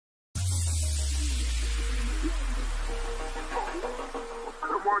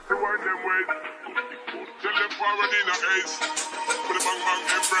want them with. Tell them forward in a ace. Put a bang bang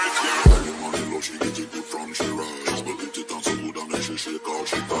embrace, yeah. Money low, she get it good from she rise. But it down so good and then she shake out,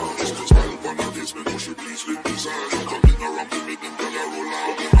 she pass. Smile upon her face, me know she pleased with this eyes. Coming around to make them girl roll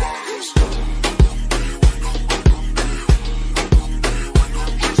out the eyes.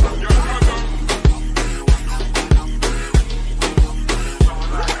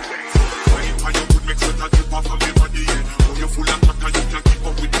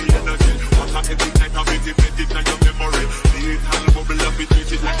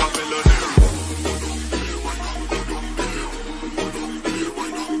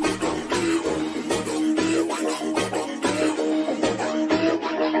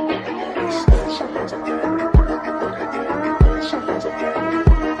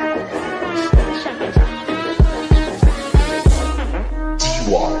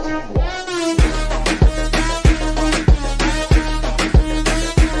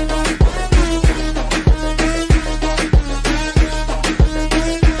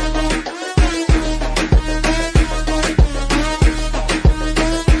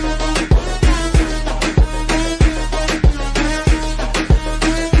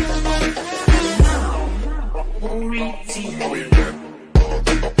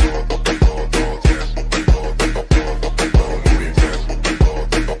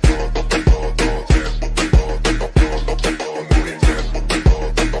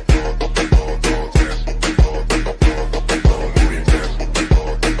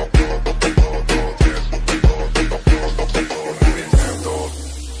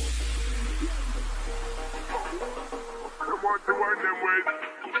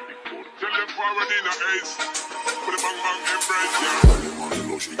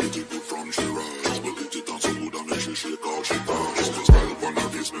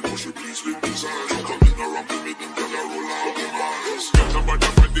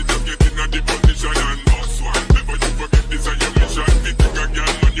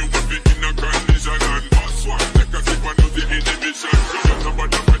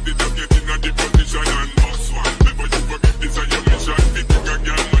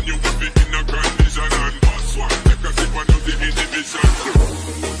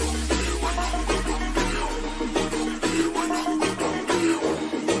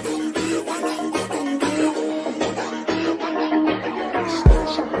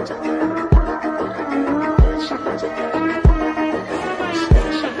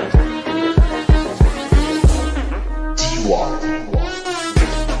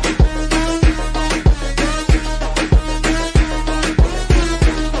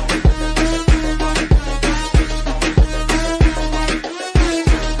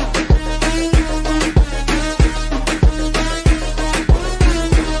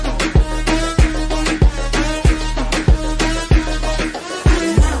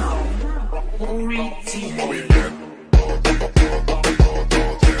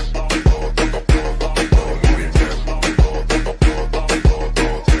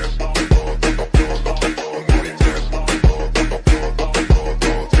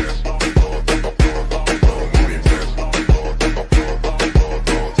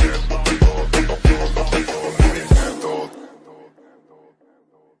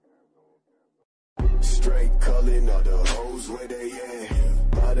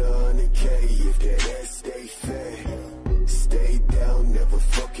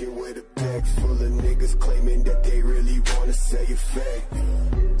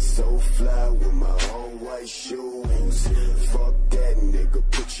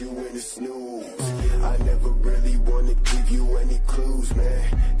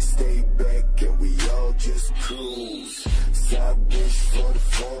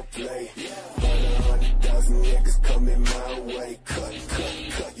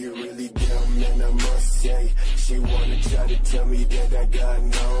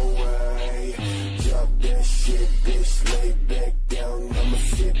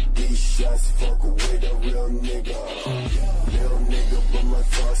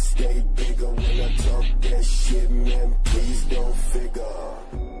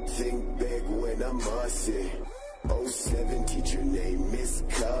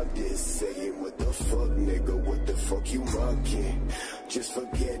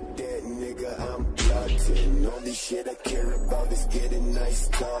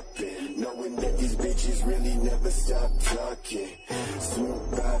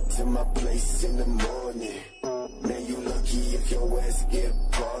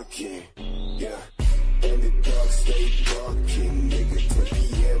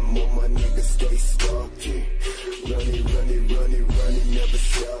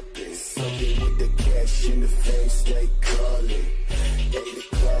 Something with the cash and the fame, stay calling. 8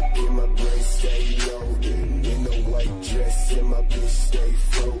 o'clock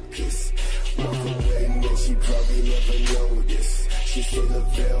you for the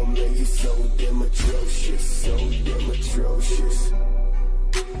veil, man, you so damn atrocious, so damn atrocious.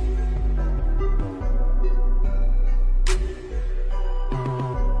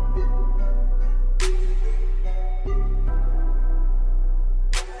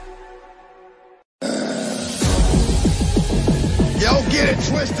 Yo, get it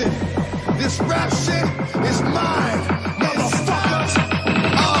twisted. This rap shit is mine, motherfuckers.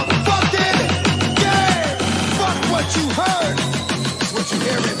 Fuck it, yeah. Fuck what you heard. It's what you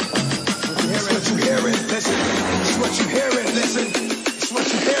hearing. It's what you hearing. Listen. It's what you hearing. Listen. It's what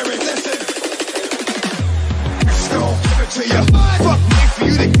you hearing. Listen. It's gon' give it to you. Fuck, wait for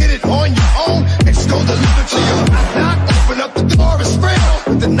you to get it on your own. It's gon' deliver to you. Knock, open up the door, it's real.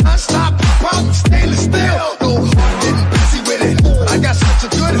 With the non-stop pop, stainless steel. Go hard, getting busy with it. I got such a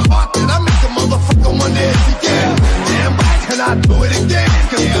good heart that I make a motherfucker wonder if he can. Damn right, and I do it again.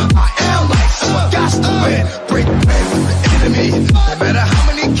 Cause I am like, so I got to win. Break bread with the enemy. No matter how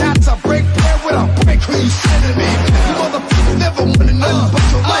many cats I break bread with, I'll break who you sending me. You motherfuckers never wanted nothing but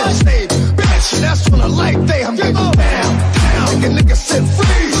your life saved. Bitch, that's on a life day, I'm getting down. Make a nigga sit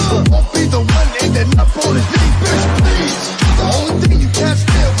freeze. Won't be the one ending up on his knee, bitch, please. The only thing you can't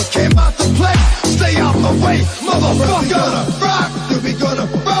steal but came out to play. Stay out my way, motherfucker. We gonna rock, then we gonna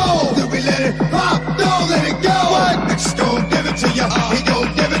roll, then we let it pop, don't let it go. What? X gon' give it to ya, he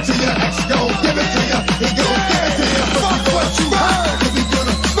gon' give it to ya. X gon' give it to ya, he gon' give it to ya. Fuck what you heard, then we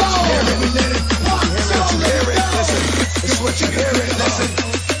gonna roll, then we let it pop. It's what you hearing, listen. It's what you hearing, listen.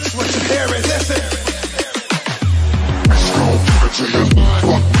 It's what you hearing, listen. X gon' give it to you.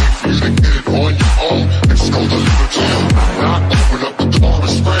 Fuck, wait for you to get it on your own. X gon' deliver to you. Knock, open up the door,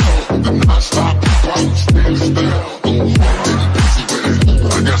 it's real. The non-stop pop, stainless steel. Go hard,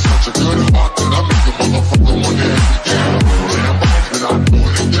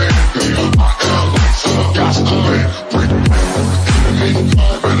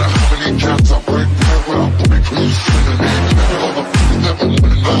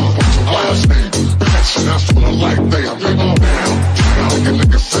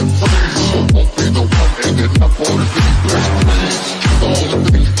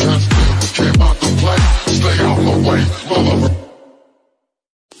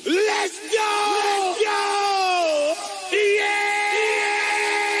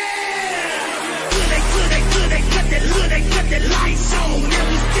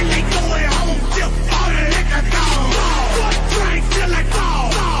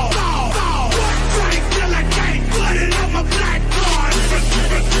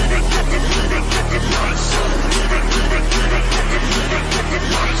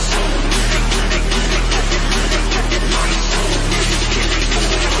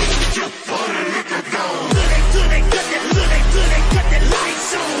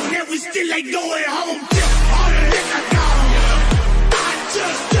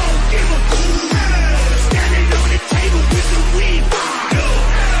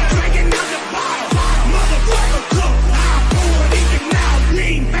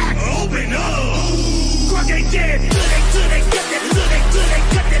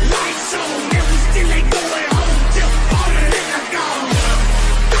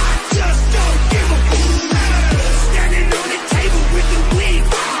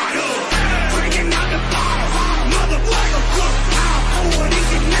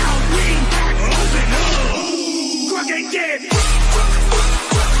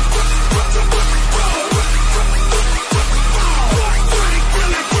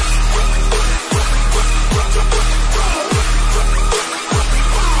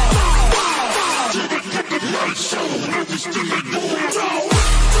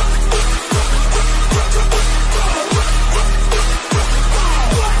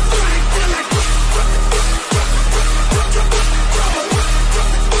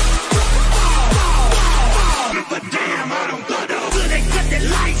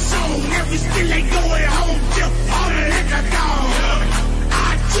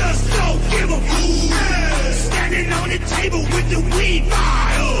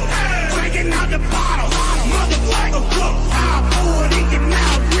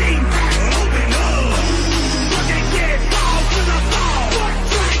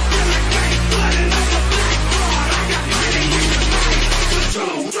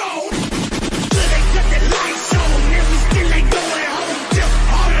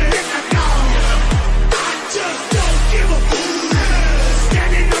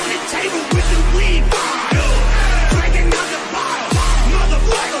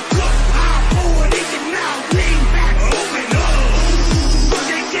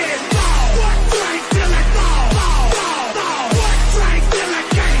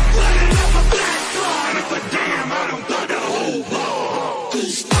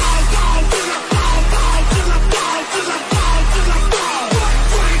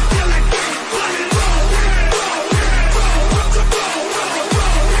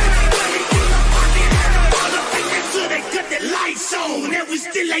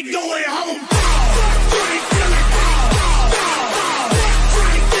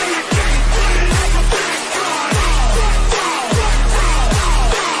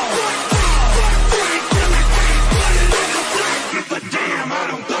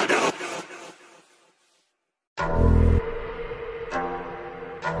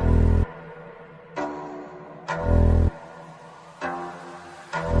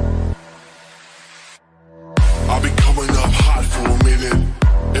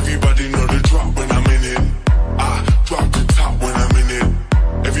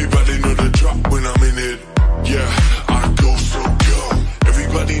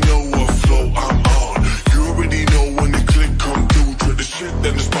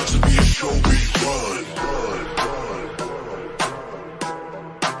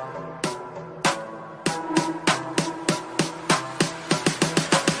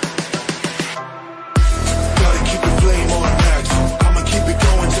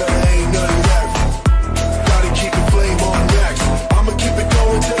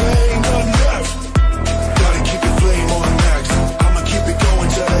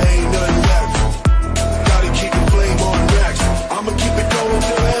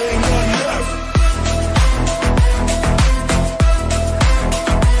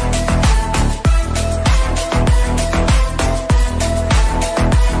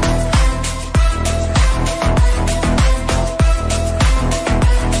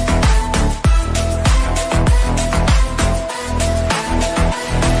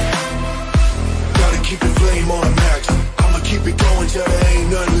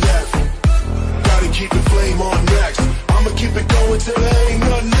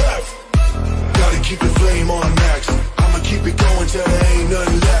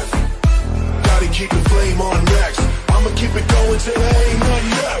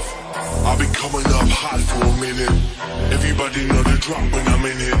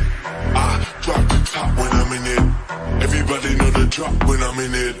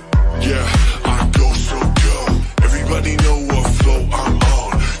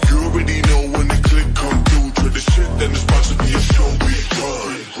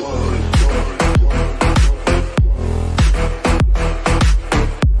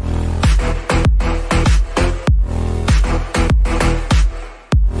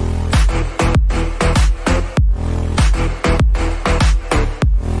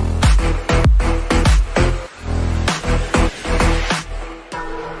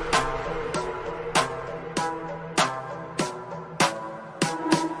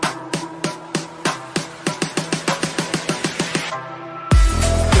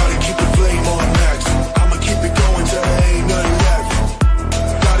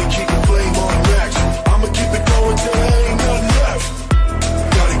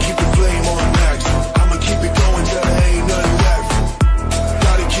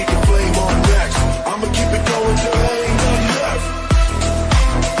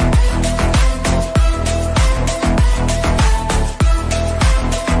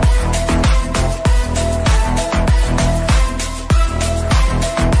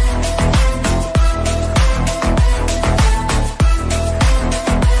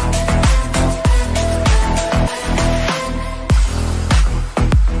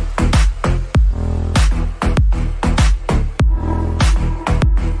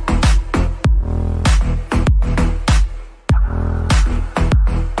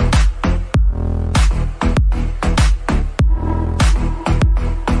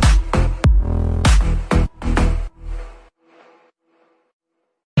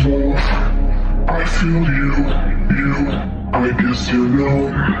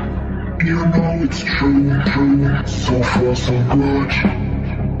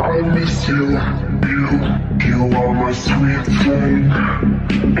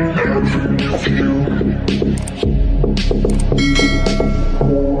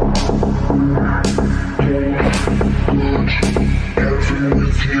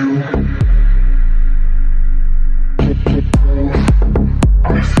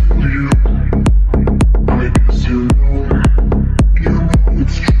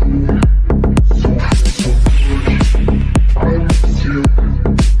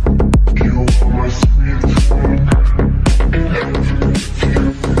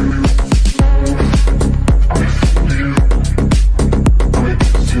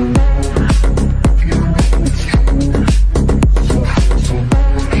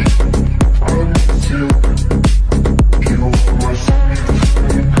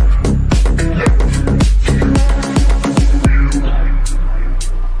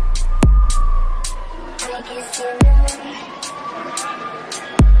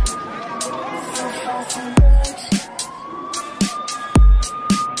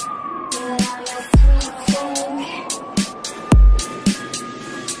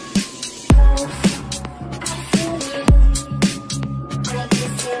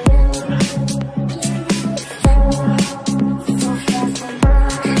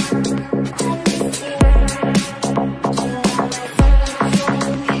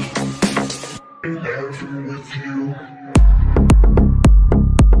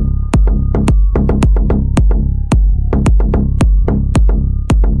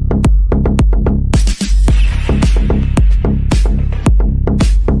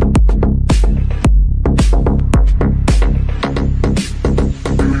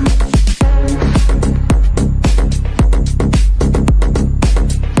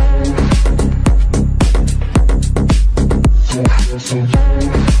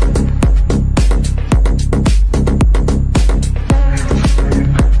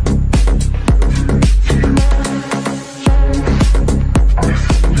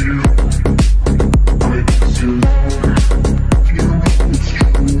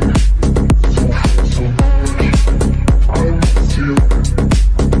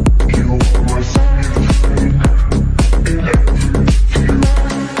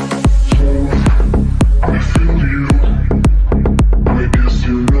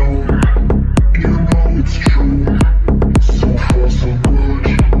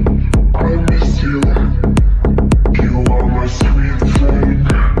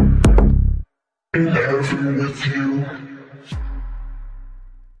 Heaven with you.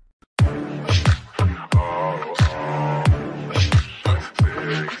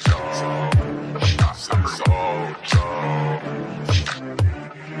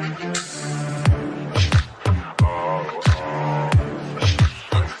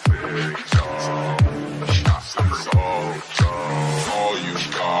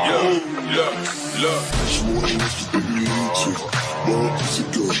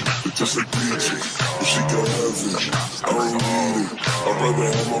 Just like Peachy, but she got heaven. I don't need it. I'd rather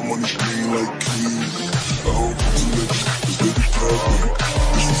have my money clean like keys. I don't do too much, cause they be clapping.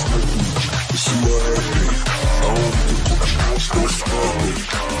 Disrespect me, but see what happened. I don't need to cook the house, don't stop me.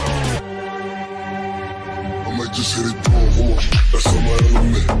 I might just hit it door, that's on my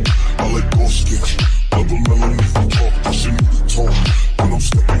element. I like boss skins, double melon if we talk, push me to talk. When I'm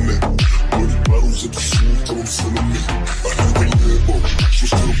stepping in, 30 bottles at the school till I'm feeling me. I had the Lambo, switch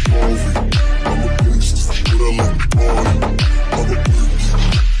to the Barbie. I'm a gangster, but I like the party. I'm a baby,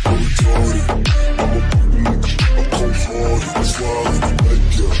 I'm retarded. I'm a baby nigga, I'm cold-hearted. That's why I like the black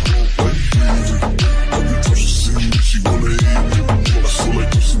girl, like Davey. Every time she see me, she wanna hate me. I feel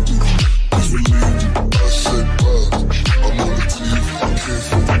like Justin Bieber, please believe me. I said bye, I'm on the TV. I can't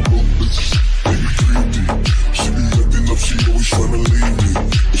find the broke bitches, they be creepy. She be acting up, she always tryna leave me.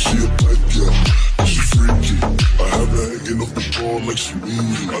 But she a bad girl, and she freaky. I have her hanging off the bar like she need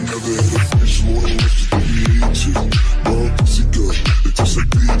me. I never had a bitch more than what she think me need to. Raw pussy girl, it tastes like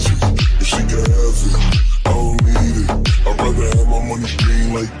peaches. If she can have it, I don't need it. I'd rather have my money green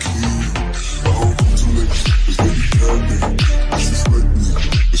like Kiwi. I don't come to niggas, cause they be capping. Disrespect me,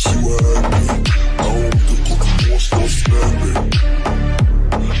 and see what happened. I don't want to cook the boss, start snapping.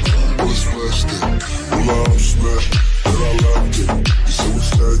 But it's plastic, all I'm smacked. Then I laughed it, you say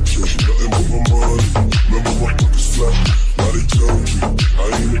what's that kid? Nothing but my money, remember my pockets flat. Now they junkie, I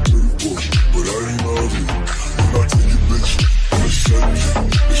ain't a dirty boy, but I ain't ugly. When I take your bitch, in a second,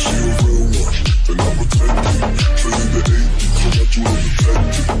 if she a real one, then I'll protect you. Trade the 80, so I do the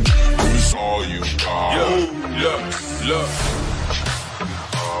protected. And it's all you got. Look.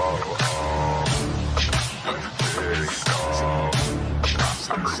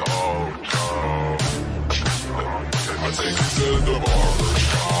 I take you to the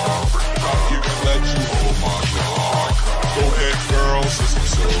barbershop. I'll even let you hold my dog. Go ahead, girl, since I'm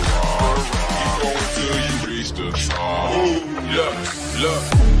so raw. Keep going till you reach the top.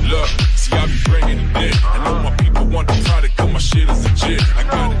 Look. See, I be bringing it in. I know my people want to try to cut my shit as legit. I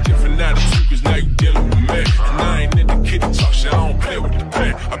got a different attitude, cause now you dealing with me. And I ain't in the kitty talk shit, I don't play with the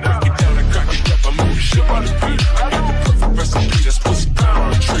pen. I break it down and crack it up, I move the shit by the beat. I got the perfect recipe, that's pussy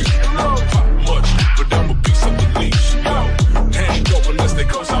power tree. And I don't pop much, but I'm a piece of the leash. They ain't go unless they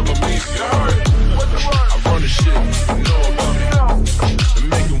co-sign by me. You heard? I run the shit, you know about me. And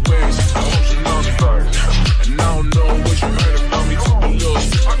making waves, I hope you know me. And I don't know what you heard about me. Take a little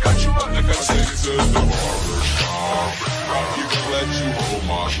sip, I got you like I take it to the barbershop. I'll even let you hold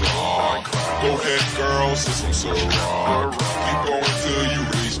my dog. Go ahead, girl, since I'm so raw. Keep going till you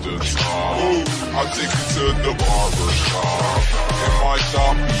reach the top. I'll take you to the barbershop. And my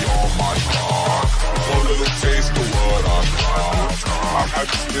top be on my clock. A little taste of what I got. I have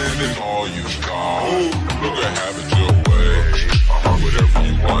you spending all you got. Look at have it your way. Whatever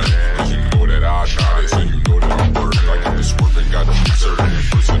you want, cause you know that I got it. So you know that I'm working. I get this work and got to be certain. In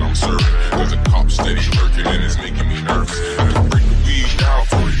person I'm serving. There's a cop steady lurking and it's making me nervous. I can break the weed down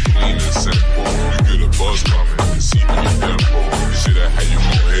for you, clean and simple. You get a buzz coming, see when you tempo. This shit I how you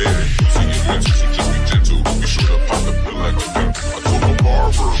go ahead. Using your mental, so just be gentle. Be sure to pop the pill like a pimple. I told my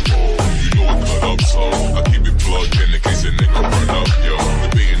barber, you know it cut up slow. I keep it plugged in case a nigga run up, yo.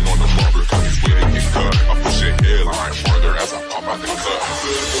 Debating on the barber cause he's waiting to get cut. I push your hairline farther as I pop out the cut.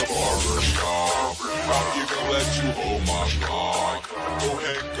 To the barber shop, I'll even let you hold my cock. Go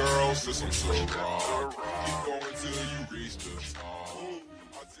ahead, girl, since I'm so raw. Keep going till you reach the top.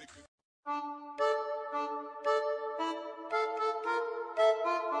 I'll take it.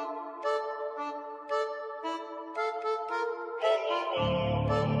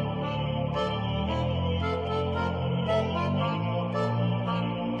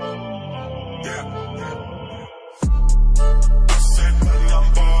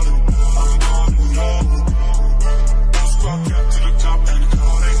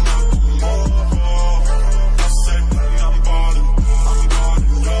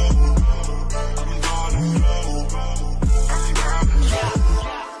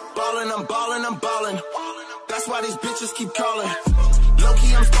 Just keep calling.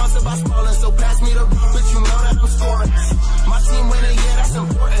 Low-key, I'm sponsored by Spalding, so pass me the rock, bitch, you know that I'm scoring. My team winning, yeah, that's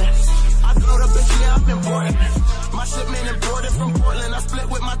important. I blow the bitch, yeah, I'm important. My shipment imported from Portland. I split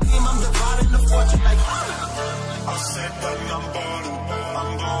with my team, I'm dividing the fortune.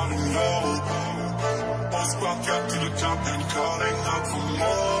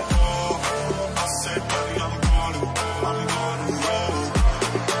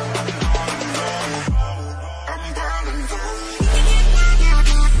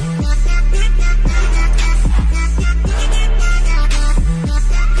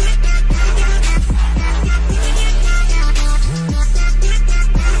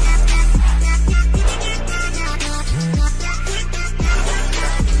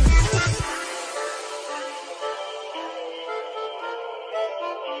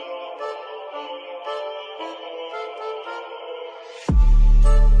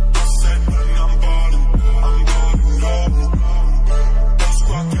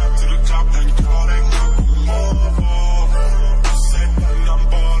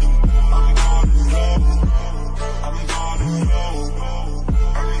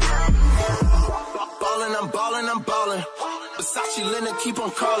 I'm ballin', I'm ballin'. Versace linen keep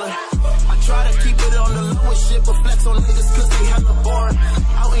on calling. I try to keep it on the low and shit, but flex on niggas cause they hella boring.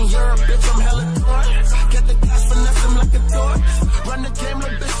 Out in Europe, bitch, I'm hella torn. Get the cash, finesse them like a door. Run the game,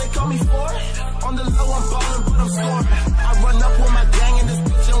 little bitch, they call me for it. On the low, I'm ballin', but I'm scoring. I run up with my gang in this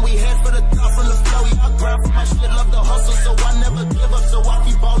bitch and we head for the top from the flow. Y'all grind for my shit, love the hustle, so I never give up, so I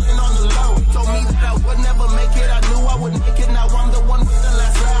keep ballin' on the low. Told me that I would never make it, I knew I would make it, now I'm the one with the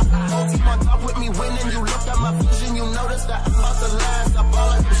last laugh. Whole team on top with me winning, you look at my vision, you notice that I'm about to last. I ball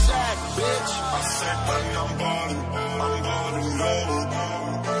like a Shaq, bitch. I said that I'm ballin' low.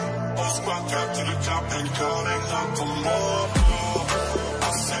 All squad cap to the top and calling out for more.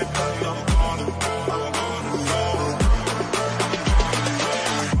 I said that I'm ballin' low.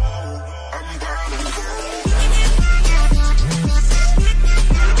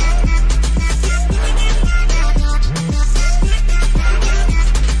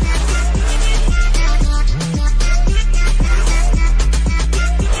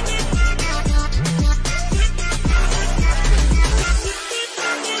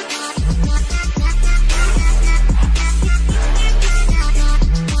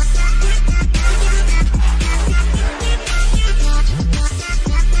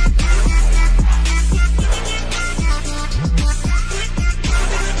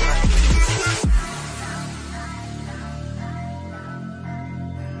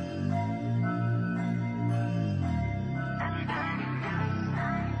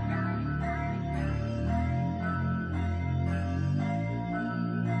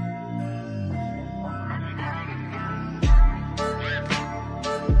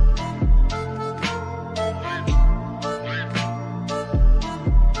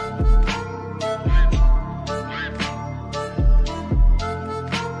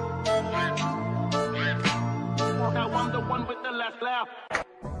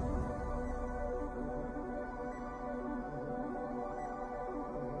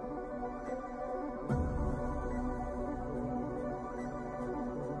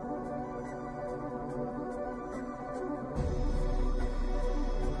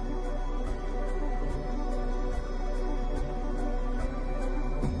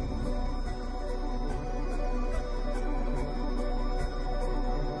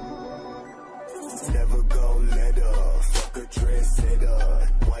 Never gon' let her fuck a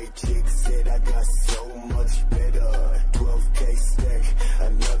trendsetter. White chick said I got so much better. 12K stack,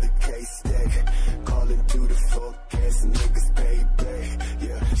 another K stack. Calling to the forecast, niggas pay back.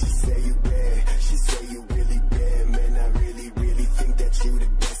 Yeah, she say you bad, she say you really bad. Man, I really think that you the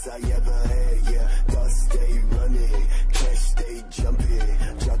best I ever had. Yeah, thoughts stay running, cash stay jumping.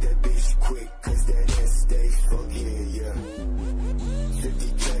 Drop that bitch quick, cause that ass stay fucking. Yeah,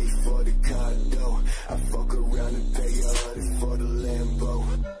 50K for the condo. I fuck around and pay 100 for the Lambo.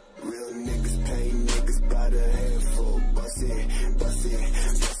 Real niggas pay niggas by the handful. Bust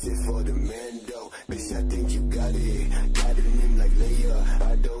it for the Mando. Bitch, I think you got it. Got a name like Leia.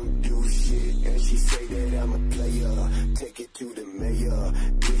 I don't do shit, and she say that I'm a player. Take it to the mayor.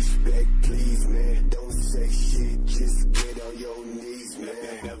 Bitch, back please, man. Don't say shit, just get on your knees,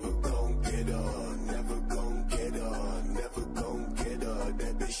 man. Never gon' get her, never gon' get her, never gon' get her.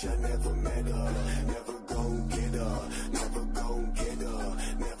 That bitch, I never met her. Never gon' get her, never gon' get her,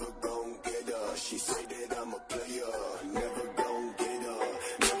 never gon' get her. She say that I'm a player. Never gon' get her,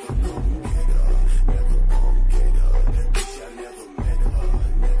 never gon' get her, never gon' get her. That bitch, I never met her.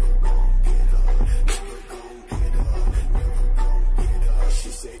 Never gon' get her, never gon' get her, never gon' get her. She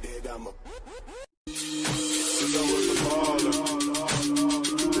say that I'm a. I was a baller.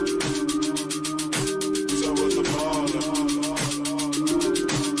 I was a baller.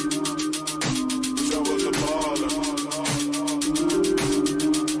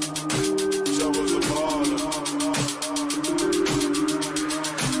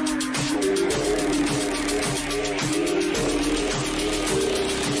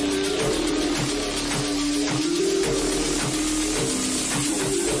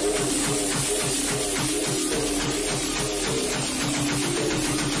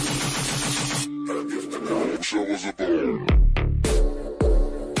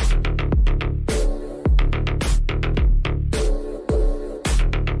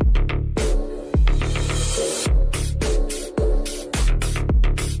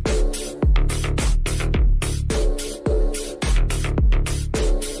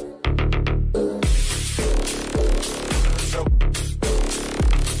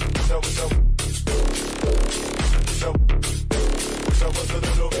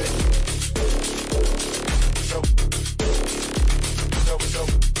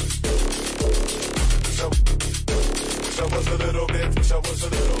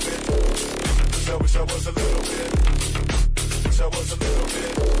 I was a little bit. Wish I was a little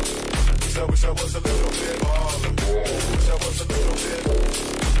bit. Wish I was a little bit baller. Wish I was a little bit.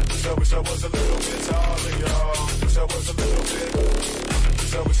 Wish I was a little bit taller, y'all. Wish I was a little bit.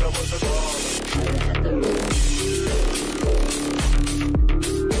 Wish I was a baller.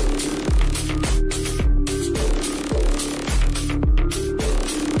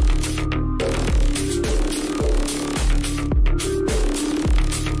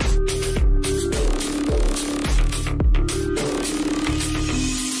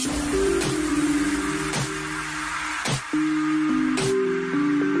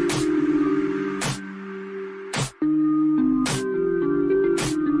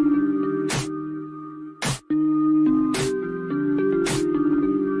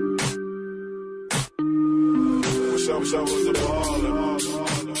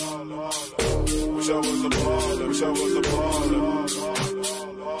 Wish I was a baller. Wish I was a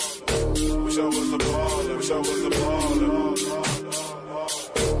baller. Wish I was a baller. Wish I was a baller. Wish I was a baller.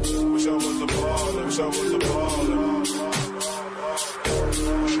 Wish I was a baller. Wish I was a baller.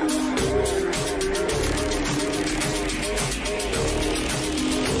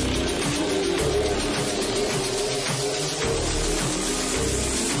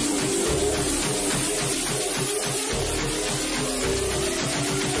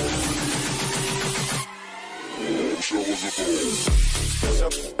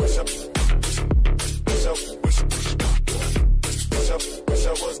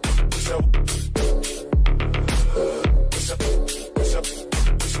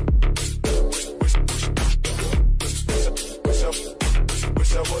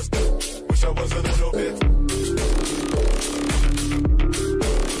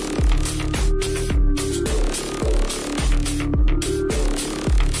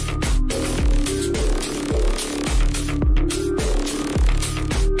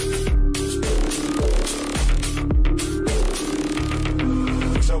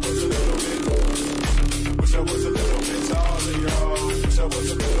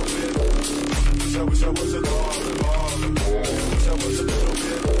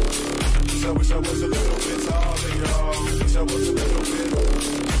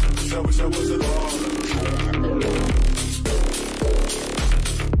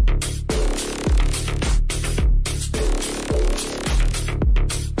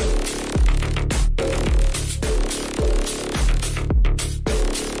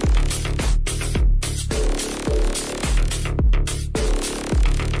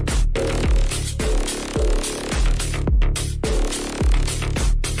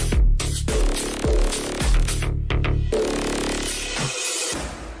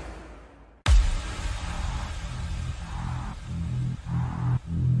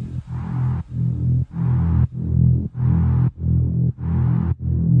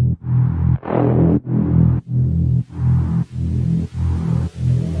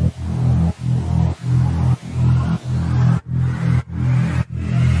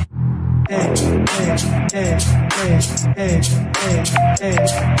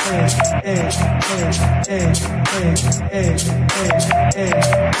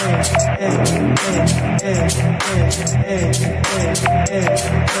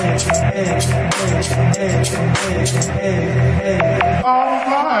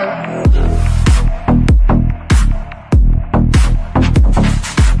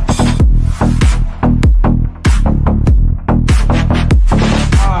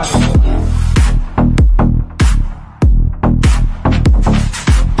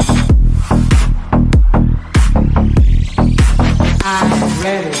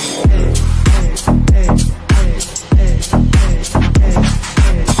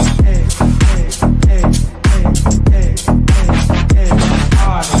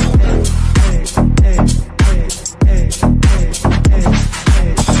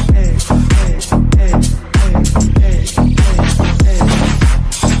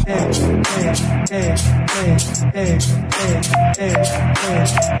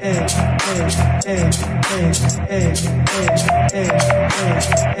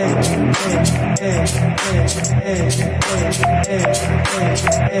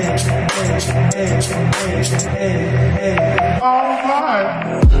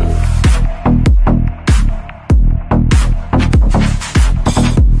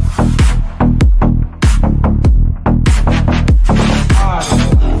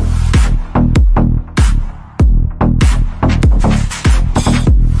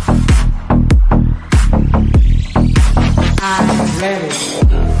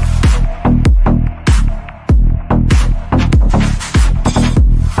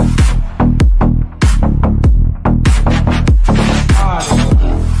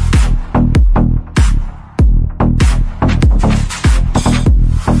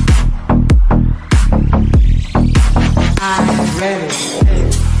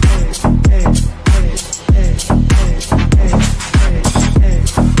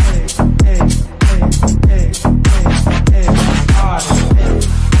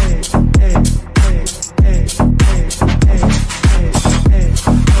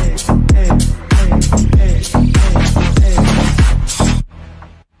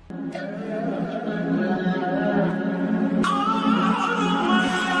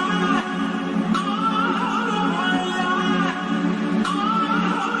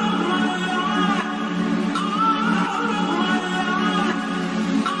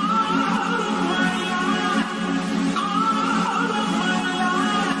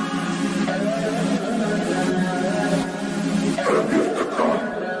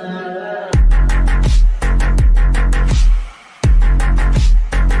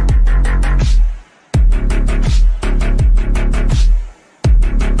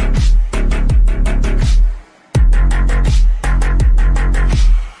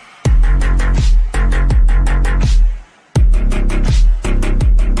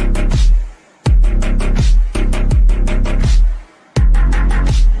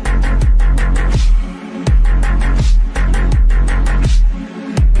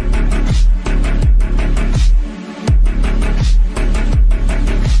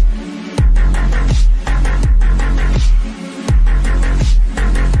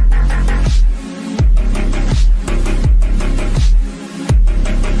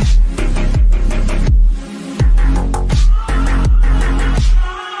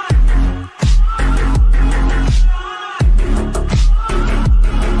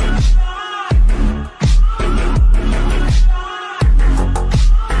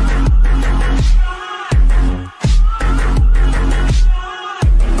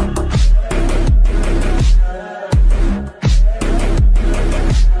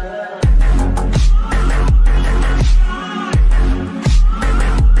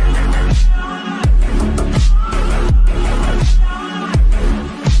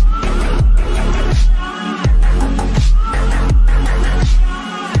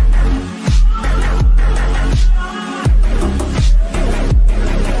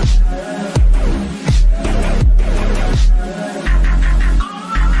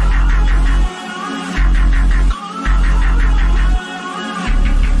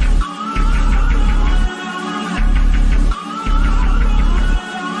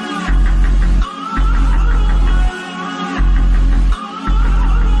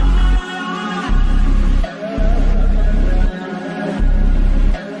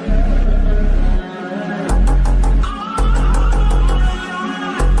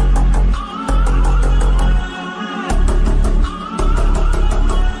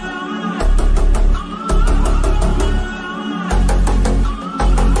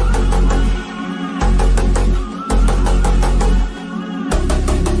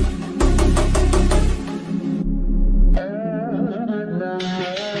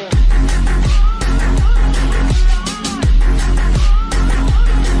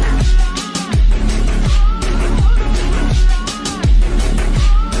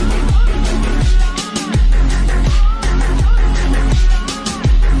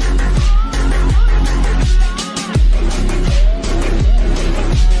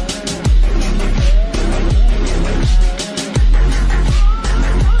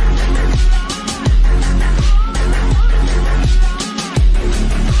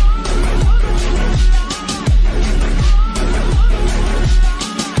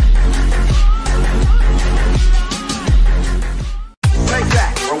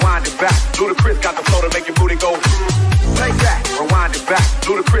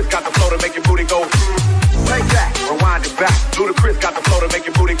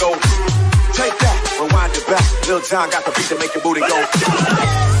 Little John got the beat to make your booty go.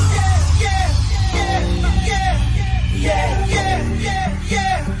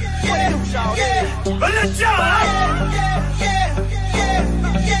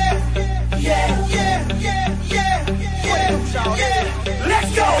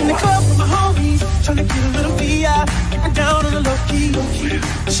 Let's go! In the club with my homies, tryna get a little VI, getting down on the low key.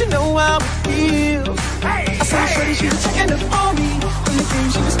 You should know how it feels. I saw shorty, she was checking up on me. In the game,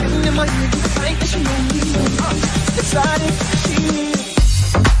 she was spinning in my ear, you could think that she knew me. Decided she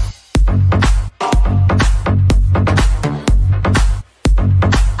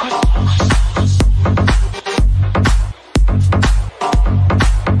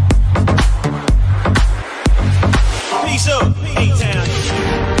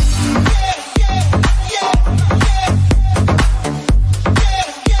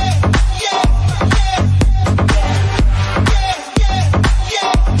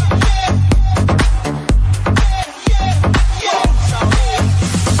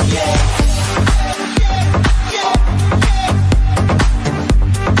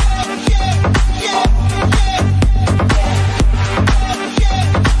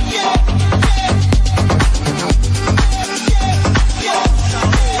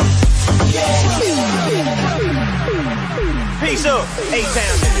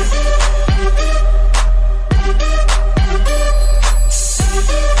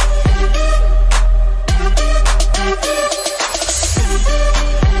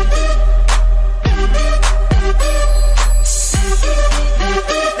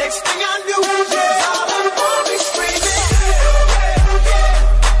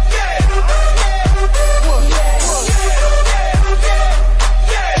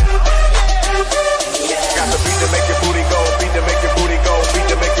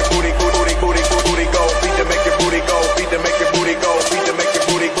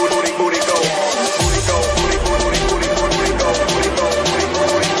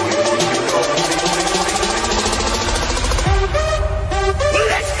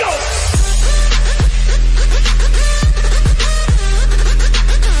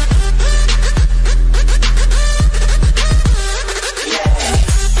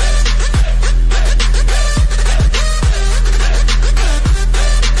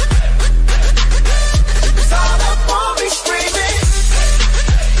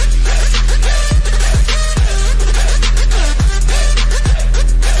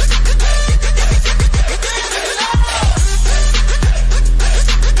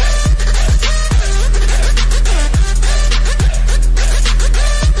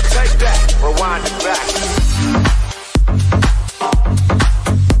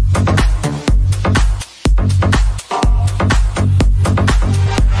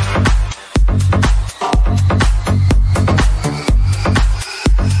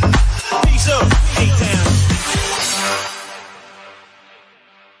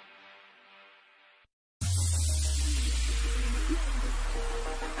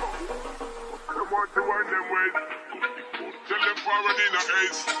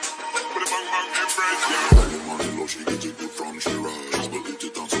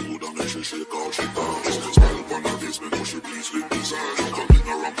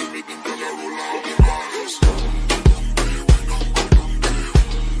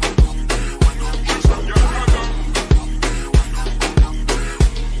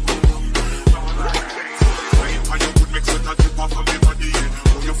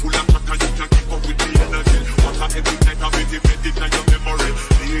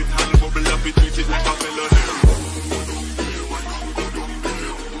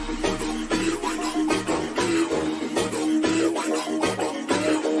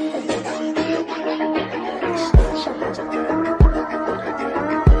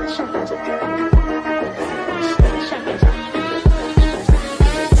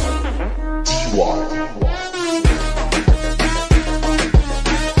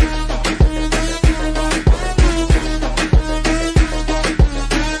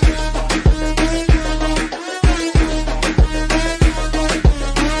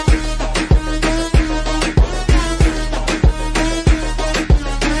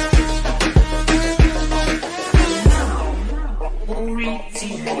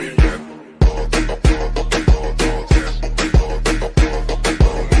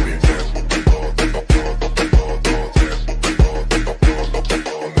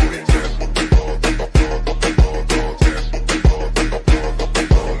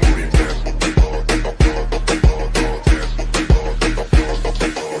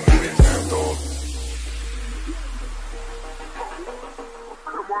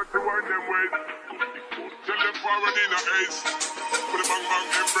forward in a haze. With a bang bang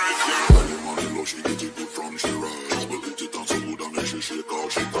embrace, yeah. Early morning low, she get it good from she rise. But it down so good and then she shake out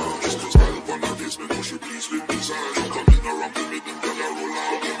she thighs. Style on her face, make she please with desire. Coming around to make them girl roll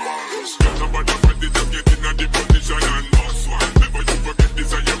out them eyes. Get about the fight, just get in a deep position and boss one. Never you forget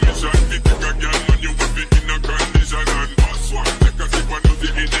this is your mission. If you take a girl and you will be in a condition and boss one. Take a sip and lose the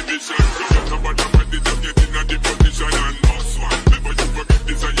inhibition. Get about the fight, just get in a deep position and boss one. Never you forget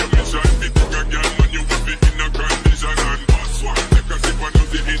this is your mission. If you take a girl and you will be in a condition and boss one. Take a sip and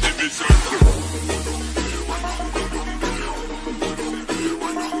lose the inhibition.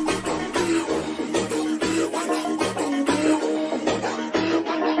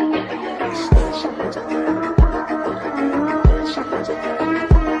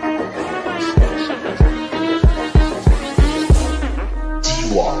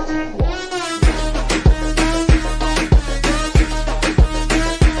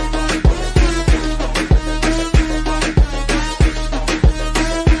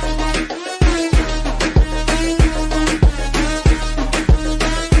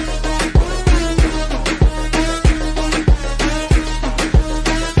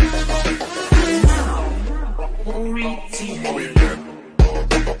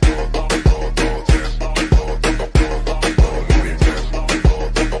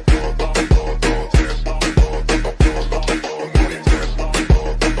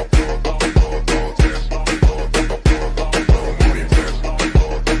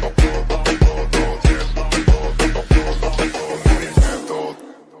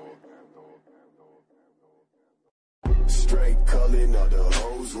 Straight calling all the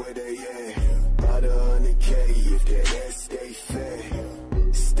hoes where they at. About 100K if that ass stay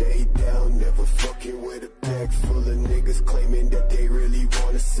fat. Stay down, never fucking with a pack full of niggas claiming that they really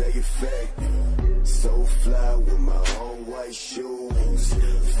wanna say a fact. So fly with my own white shoes.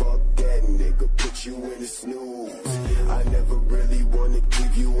 Fuck that nigga, put you in a snooze. I never really wanna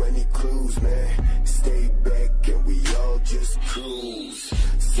give you any clues, man. Stay back and we all just cruise.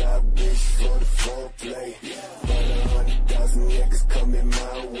 Side bitch for the foreplay. About 100,000 niggas coming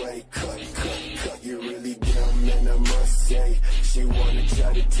my way. Cut, you really down, man, I must say. She wanna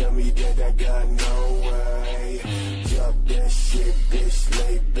try to tell me that I got no way. Drop that shit, bitch,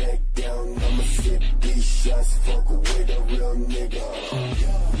 lay back down. I'ma sip these shots, fuck with a real nigga.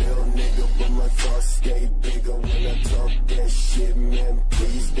 Real nigga, but my thoughts stay bigger. When I talk that shit, man,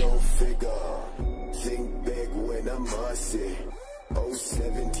 please don't figure. Think back when I'm hussy.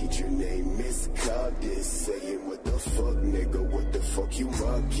 07 teacher named Miss Cardis, saying what the fuck nigga, what the fuck you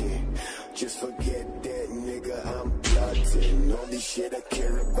mocking? Just forget that nigga, I'm plotting. Only shit I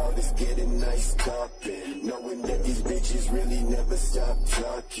care about is getting nice topping. Knowing that these bitches really never stop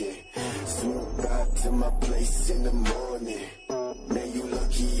talking. Swoop out to my place in the morning. Man, you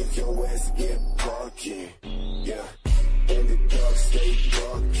lucky if your ass get parking. Yeah, and the dog stay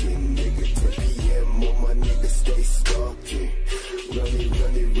barking. Nigga, 10 PM on my nigga stay stalking.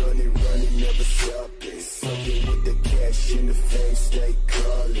 Running, never stopping. Something with the cash and the fame, stay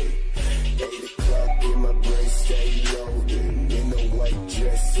calling. 8 o'clock in my brain, stay loading. In a white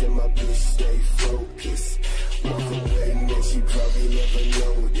dress and my bitch stay focused. Walk away, man, she probably never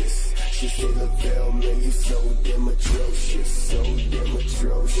noticed. She say, Lavelle, man, you so damn atrocious. So damn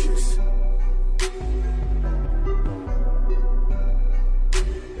atrocious.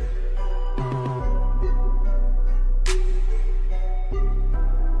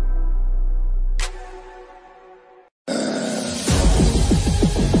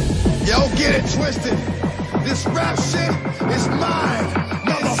 Don't get it twisted. This rap shit is mine,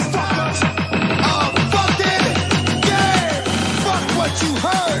 motherfuckers. Fucking game. Fuck what you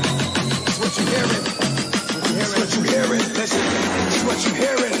heard. It's what you hearing. It's what you hearing. Listen. It's what you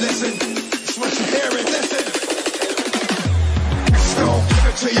hearing. Listen. It's what you hearing. Listen. It's gon' give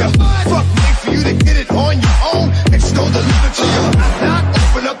it to you. Fuck, wait for you to get it on your own. It's gon' deliver to you. Knock,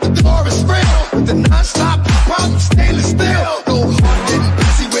 open up the door, it's real. With the non-stop pop, stainless steel. Go hard, getting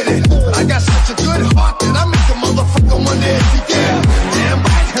busy with it. I got such a good heart that I make a motherfucker wonder if he can. Damn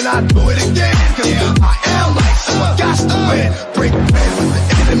right, and I do it again. Cause I am like, so I got to win. Break bread with the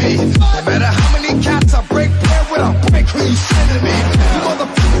enemy. No matter how many cats I break bread with, I'll break who you send to me. You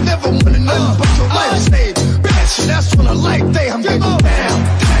motherfuckers never wanted nothing but your life saved. Bitch, that's when I like day, I'm getting down.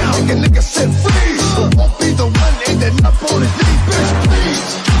 Make a nigga sit free. Won't be the one ending up on his knee, bitch,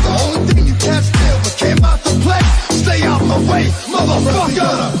 please. The only thing you can't steal but came out to play. Stay out my way, motherfucker. We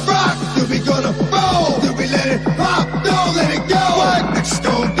gonna rock, then we gonna roll, then we let it pop, don't let it go. X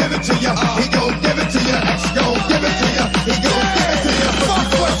gon' give it to ya, he gon' give it to ya. X gon' give it to ya, he gon' give it to ya. Fuck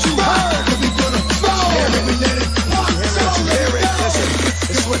what you heard, then we gonna roll, then we let it pop, don't let it go.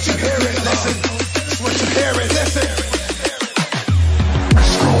 It's what you hearing, listen. It's what you hearing, listen.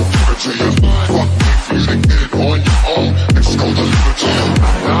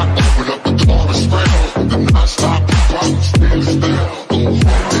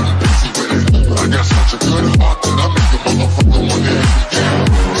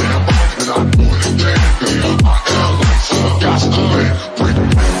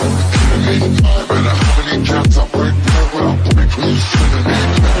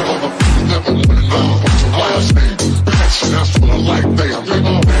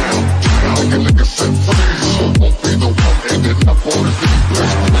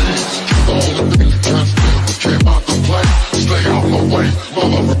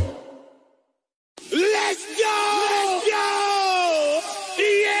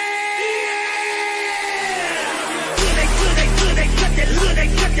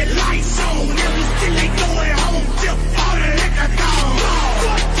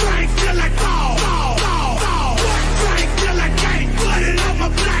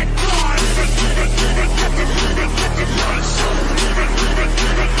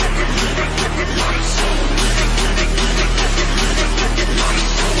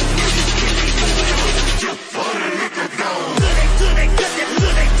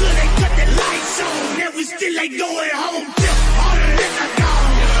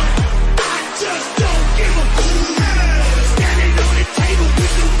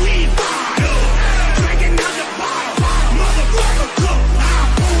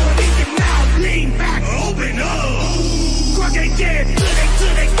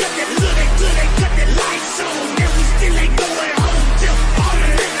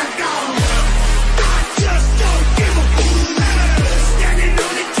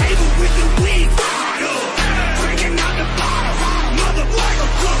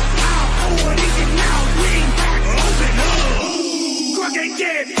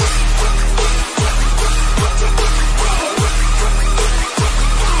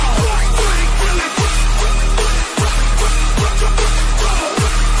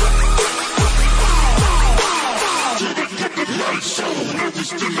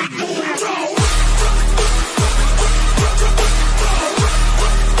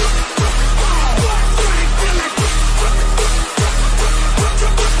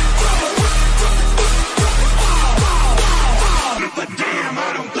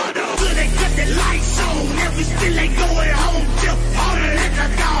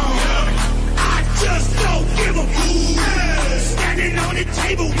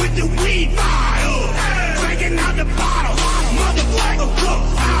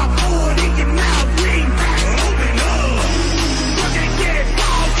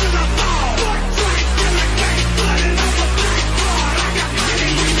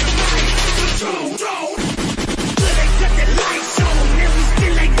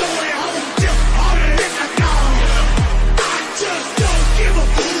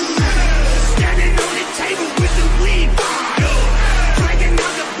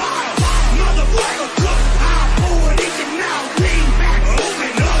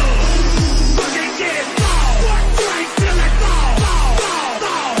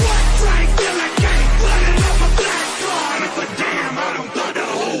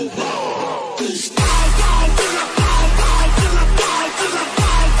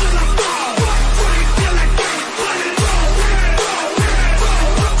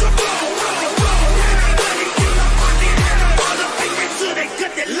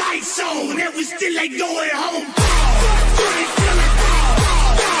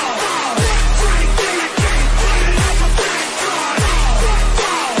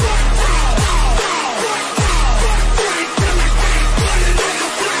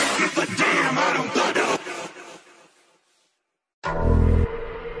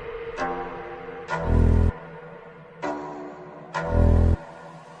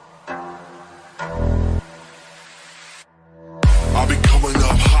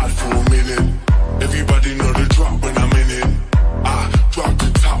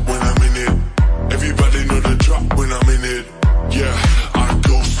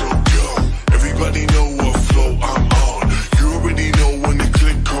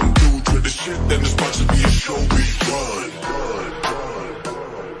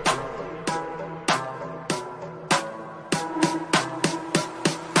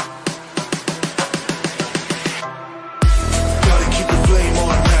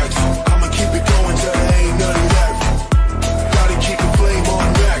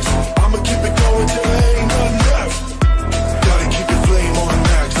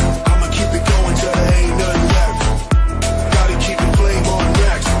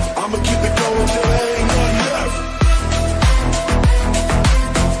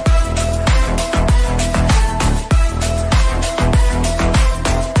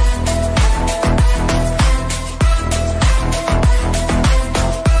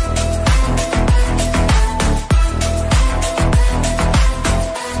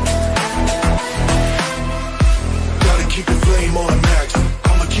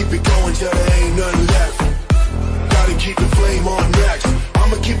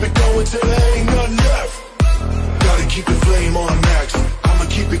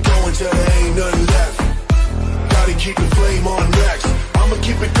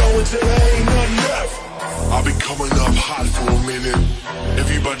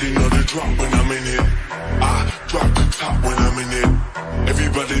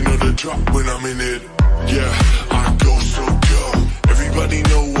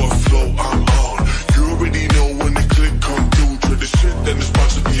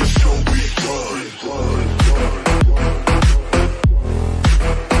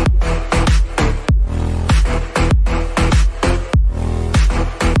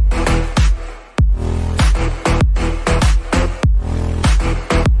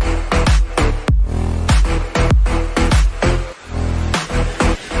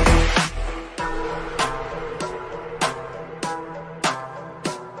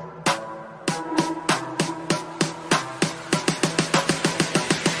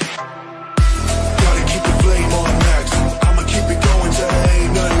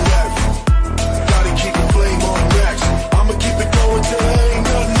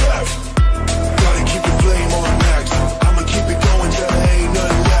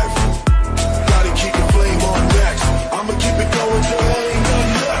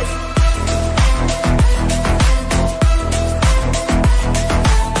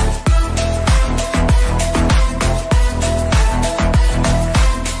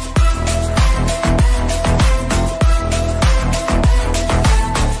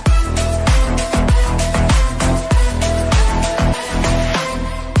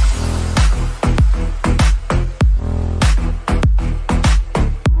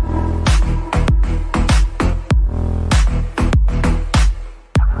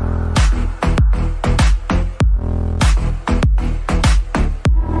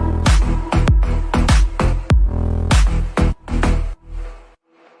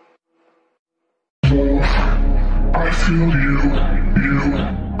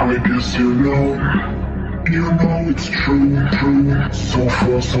 guess you know it's true. So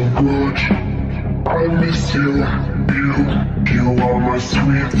far so good. I miss you are my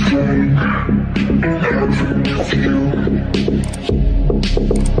sweet thing. In heaven with you.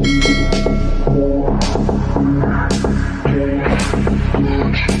 Good.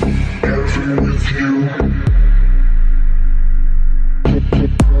 Heaven with you.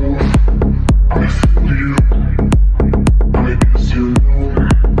 I feel you. I guess you know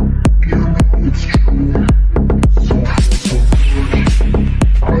it's true. So far so good.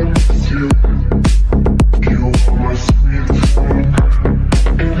 I miss you. You are my sweet thing.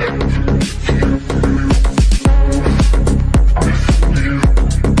 In heaven with you. I feel you.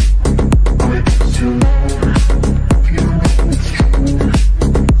 I guess you know it's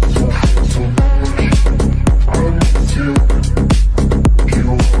true. So far so good. I miss you.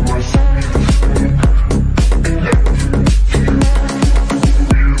 You are my sweet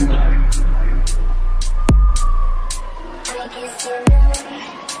thing. In heaven with you. I guess you know.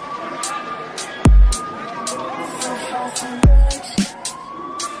 So far so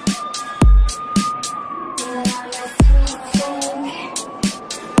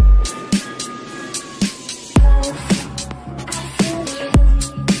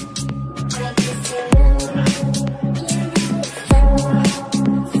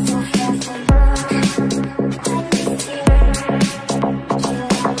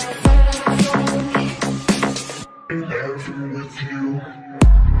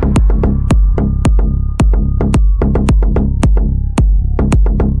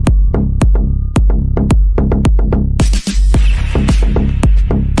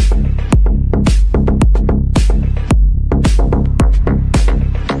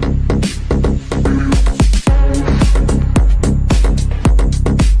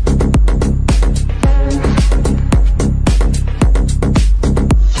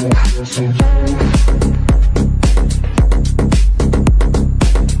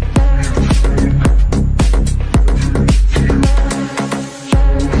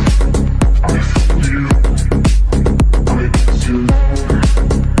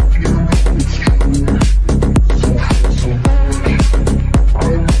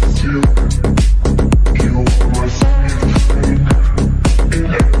You are my sweet thing. Oh,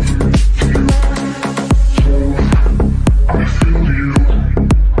 I feel you.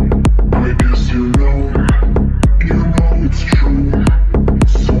 I guess you know.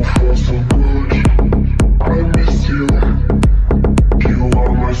 So far so good. I miss you. You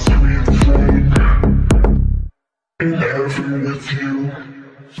are my sweet thing. In heaven with you. So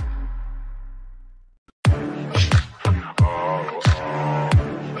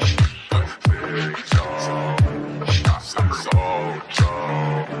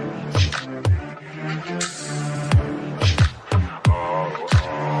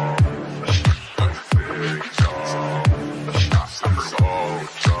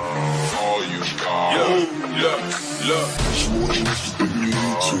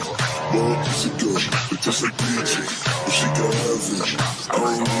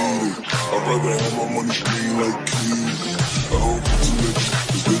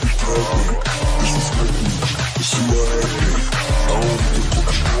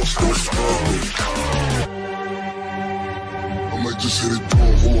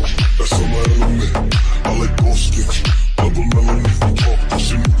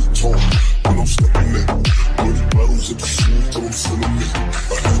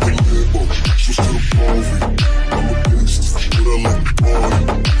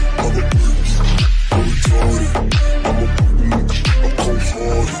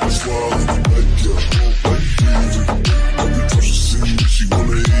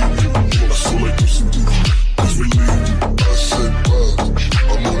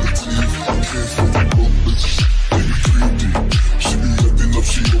good.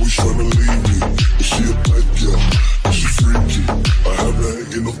 She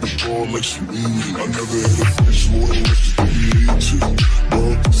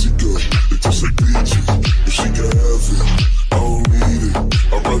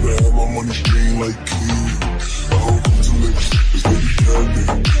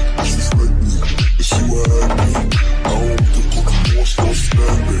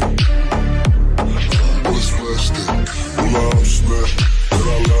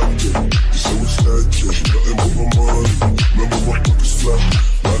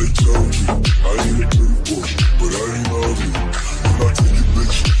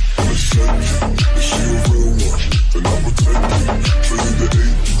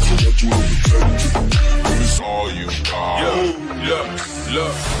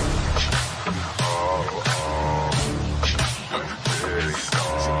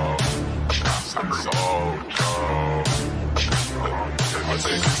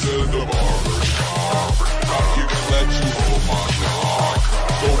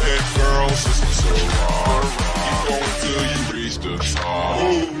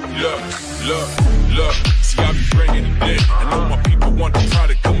Look, see I be bringing it in. I know my people want to try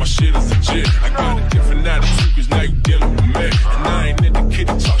to cut my shit as legit. I got a different attitude cause now you dealing with me. And I ain't into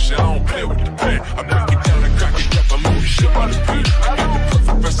kitty talk shit, I don't play with the pen. I break it down and crack it up, I move the shit by the beat. I got the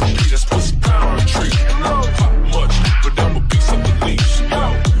perfect recipe, that's pussy power on the tree. And I don't pop much, but I'm a piece of the leash. Yo,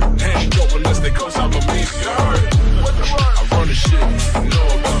 they ain't go unless they go out of me. I run the shit, you know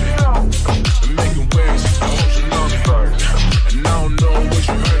about me. I'm making waves, the whole shit on me. And I don't know what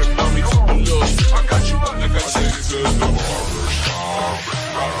you heard about me. Take a little sip, I got you like I said to the barbershop.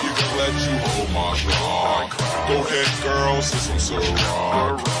 I'll even let you hold my clock. Go ahead, girl, since I'm so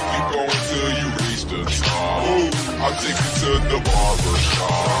wrong. Keep going till you reach the top. I'll take you to the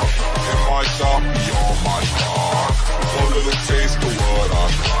barbershop. It might stop me on my clock. One little taste of what I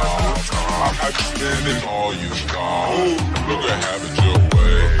got. I have you spending all you got. Look at have it your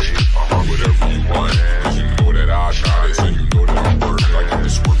way. Whatever you want, cause you know that I got it. So you know that I'm working. I got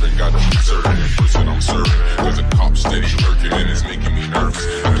this work and got to be certain. In person I'm serving. Cause a cop steady lurking and it's making me nervous.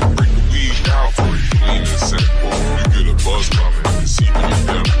 I can break the weed down for you, clean and simple. You get a buzz coming, you can see in your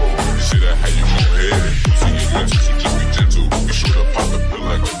tempo. You see that how you go ahead and you see your mental, so just be gentle. Be sure to pop the pill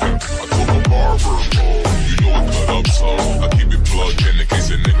like a pimple. I told the barber, oh, you know it cut up slow. I keep it plugged in case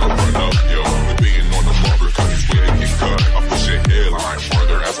a nigga run up, yo. Debating on the barber cause he's waiting to get cut. I push your hairline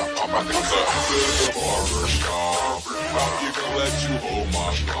farther as I pop out the cut. To the barbershop, I'll even let you hold my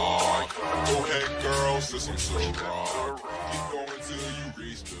clock. Go ahead, girl, since I'm so wrong. Keep going till you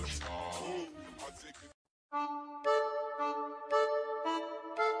reach the top. I'll take it.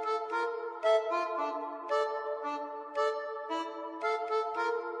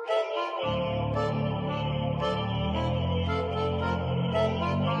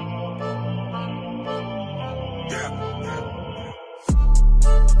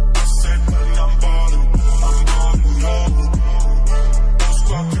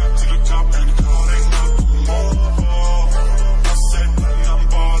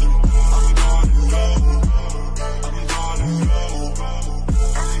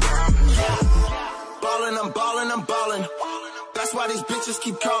 That's why these bitches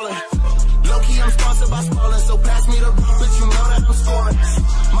keep calling. Low-key, I'm sponsored by Spalding, so pass me the rock, bitch, you know that I'm scoring.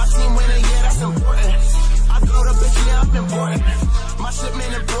 My team winning, yeah, that's important. I go to bitch, yeah, I'm important. My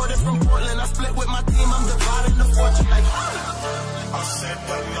shipment imported from Portland. I split with my team, I'm dividing the fortune like I said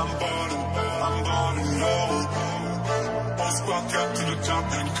when I'm balling low. Boss walk up to the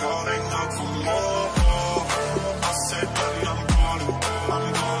top and calling out for more. I said when I'm balling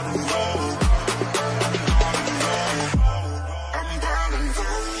low.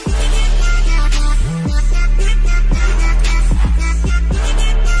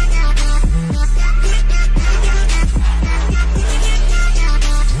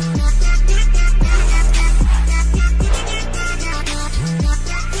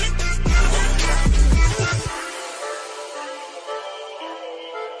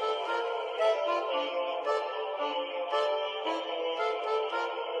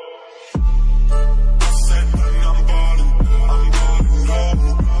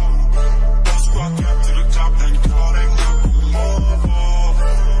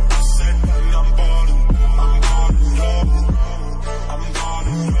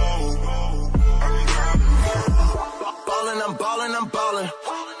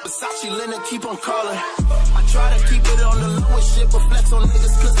 Keep on calling. I try to keep it on the low and shit, but flex on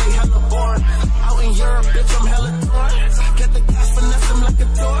niggas cause they hella boring. Out in Europe, bitch, I'm hella torn. Get the cash, finesse them like a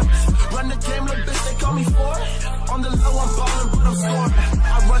tour. Run the game, little bitch, they call me for it. On the low, I'm ballin', but I'm scoring.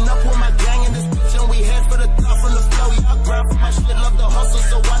 I run up with my gang in this bitch and we head for the top from the flow. Yeah, I grind for my shit, love the hustle,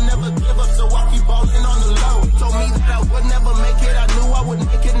 so I never give up, so I keep ballin' on the low. Told me that I would never make it, I knew I would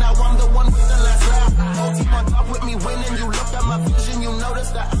make it, now I'm the one with the last laugh. Whole team on top with me winning, you look at my vision, you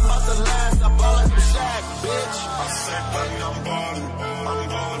notice that I'm about to last. I ball like a Shaq, bitch. I said when I'm balling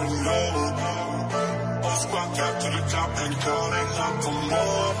low. Boss walk up to the top and calling out for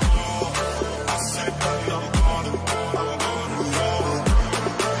more. I said when I'm balling low.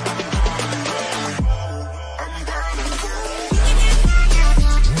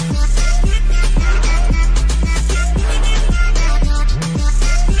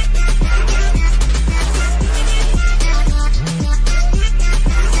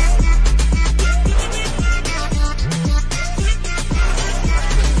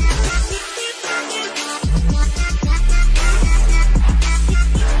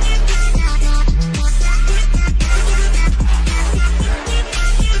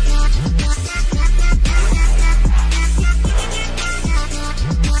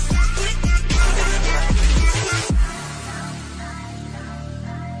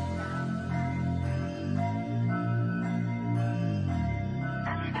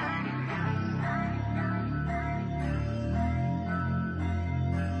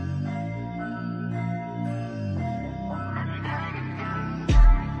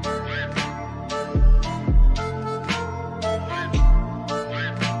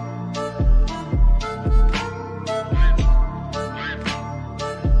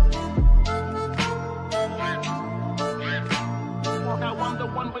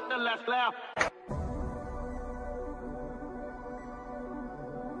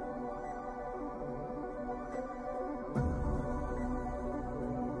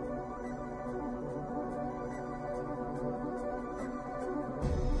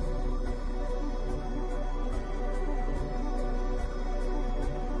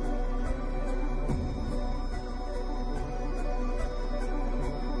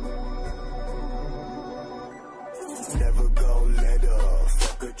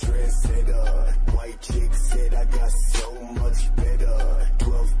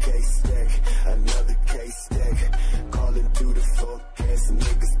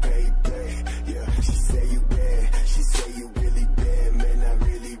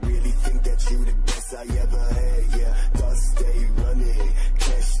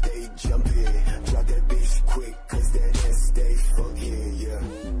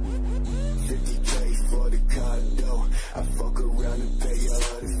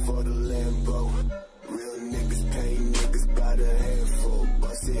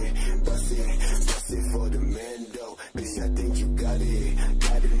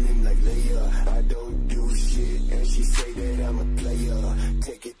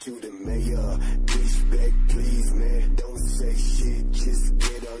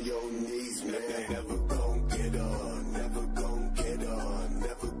 on your knees, man. Never gon' get her, never gon' get her,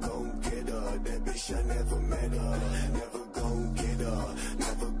 never gon' get her. That bitch I never met her. Never gon' get her,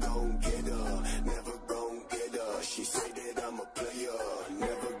 never gon' get her, never gon' get her. She say that I'm a player.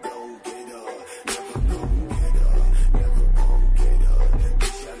 Never gon' get her, never gon' get her, never gon' get her. That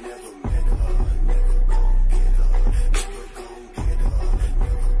bitch I never met her. Never gon' get her, never gon' get her,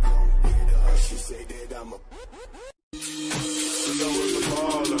 never gon' get her. She say that I'm a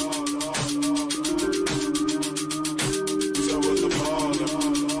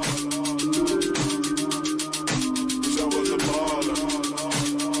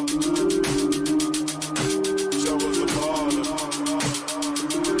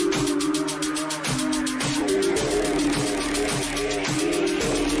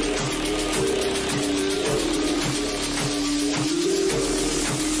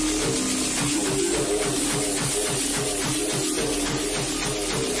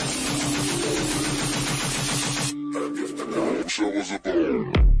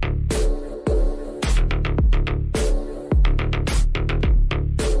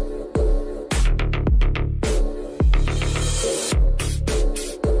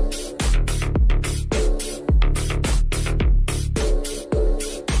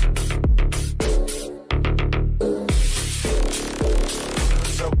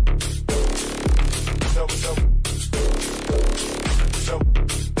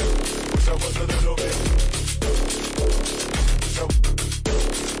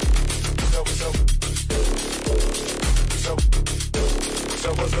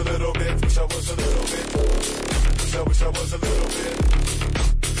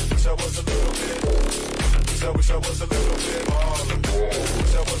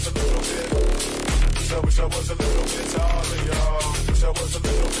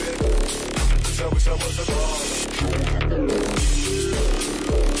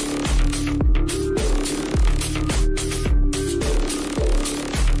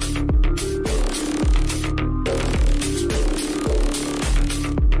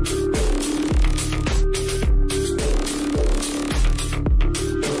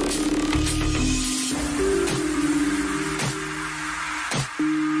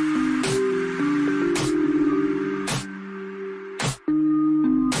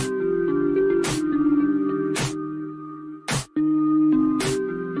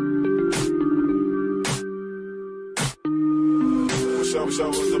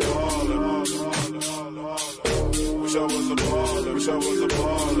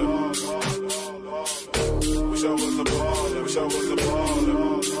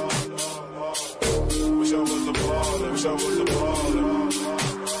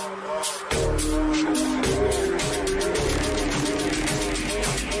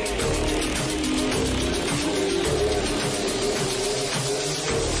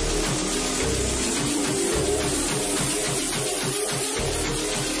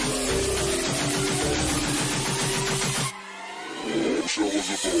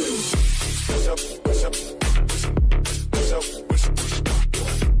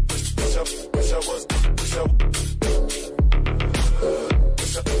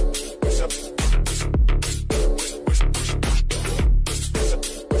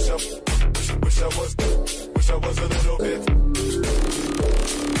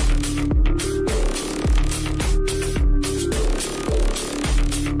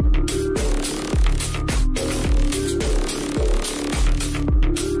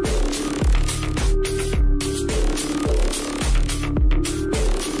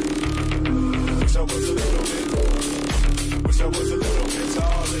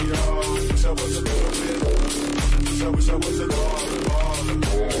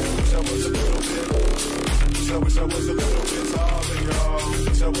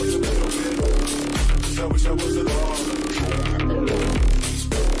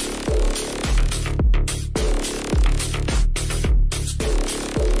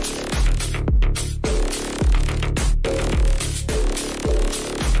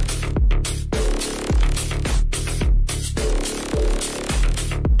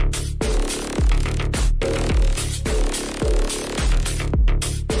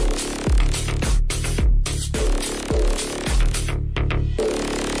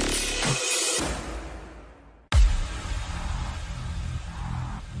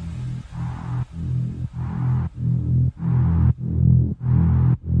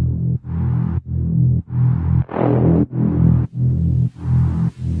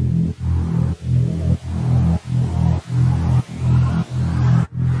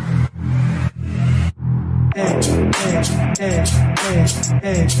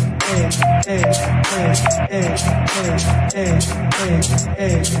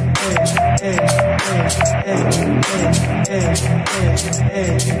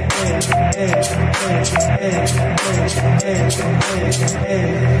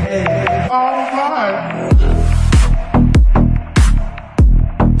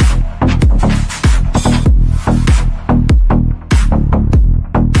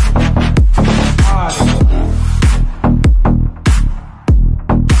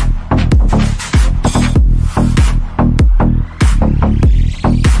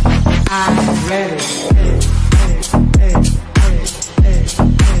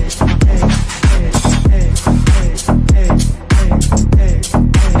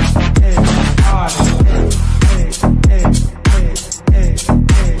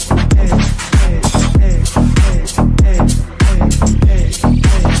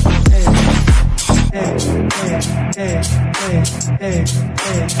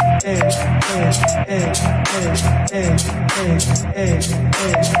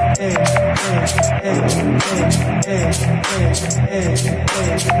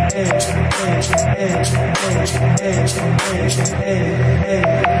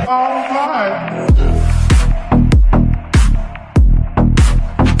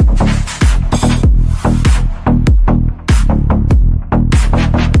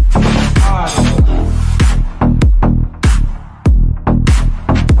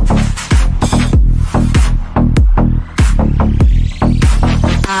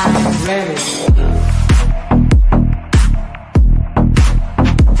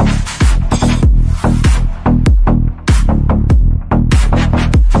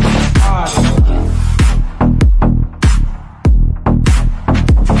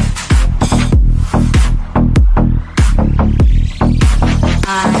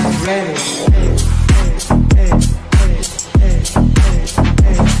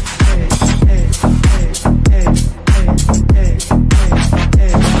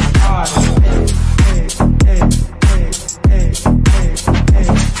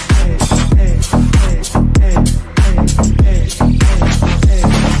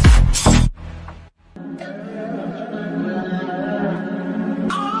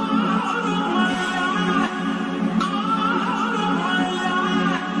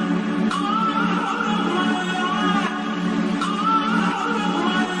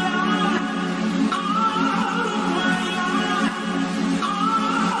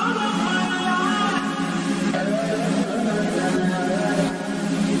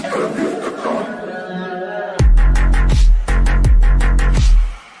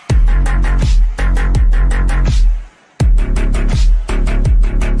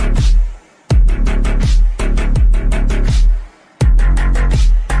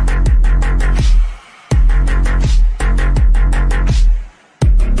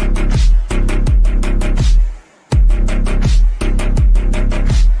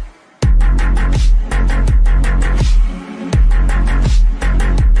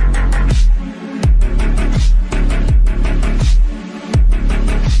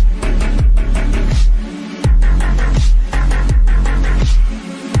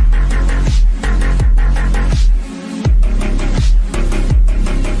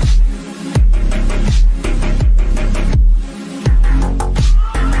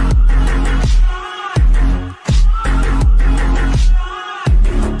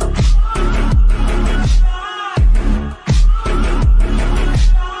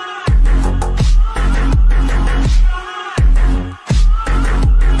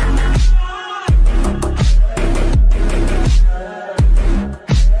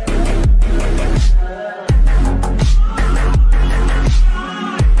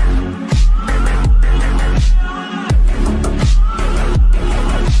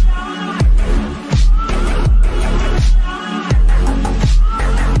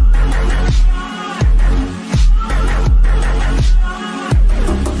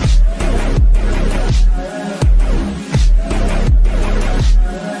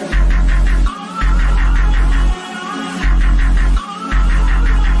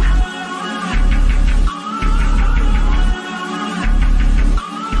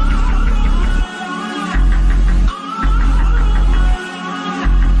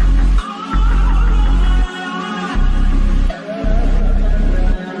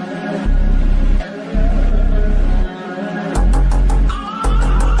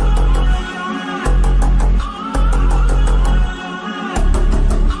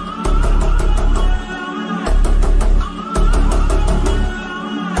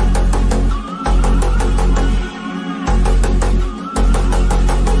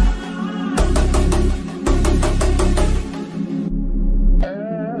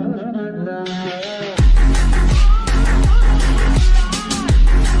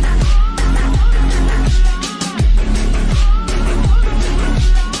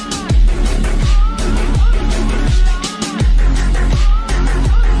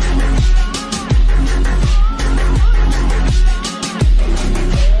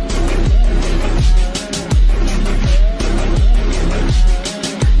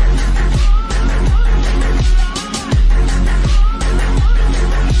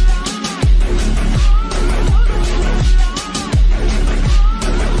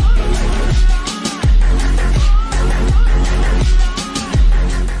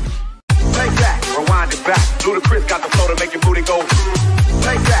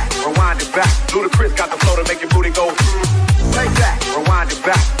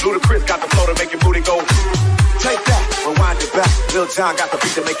back. Ludacris got the flow to make your booty go. Take that, rewind it back. Lil Jon got the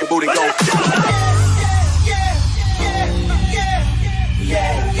beat to make your booty go.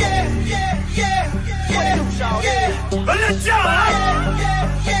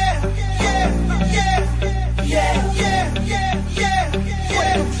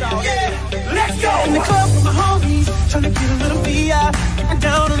 Let's go! In the club with my homies, trying to get a little VI, getting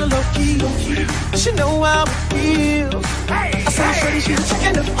down on the low key. She know how it feels. I saw shorty, she was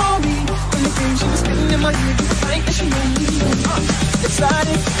checking up on me. When the game she was spinning in my ear, just like that she knew me.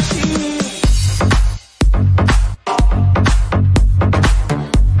 Decided she.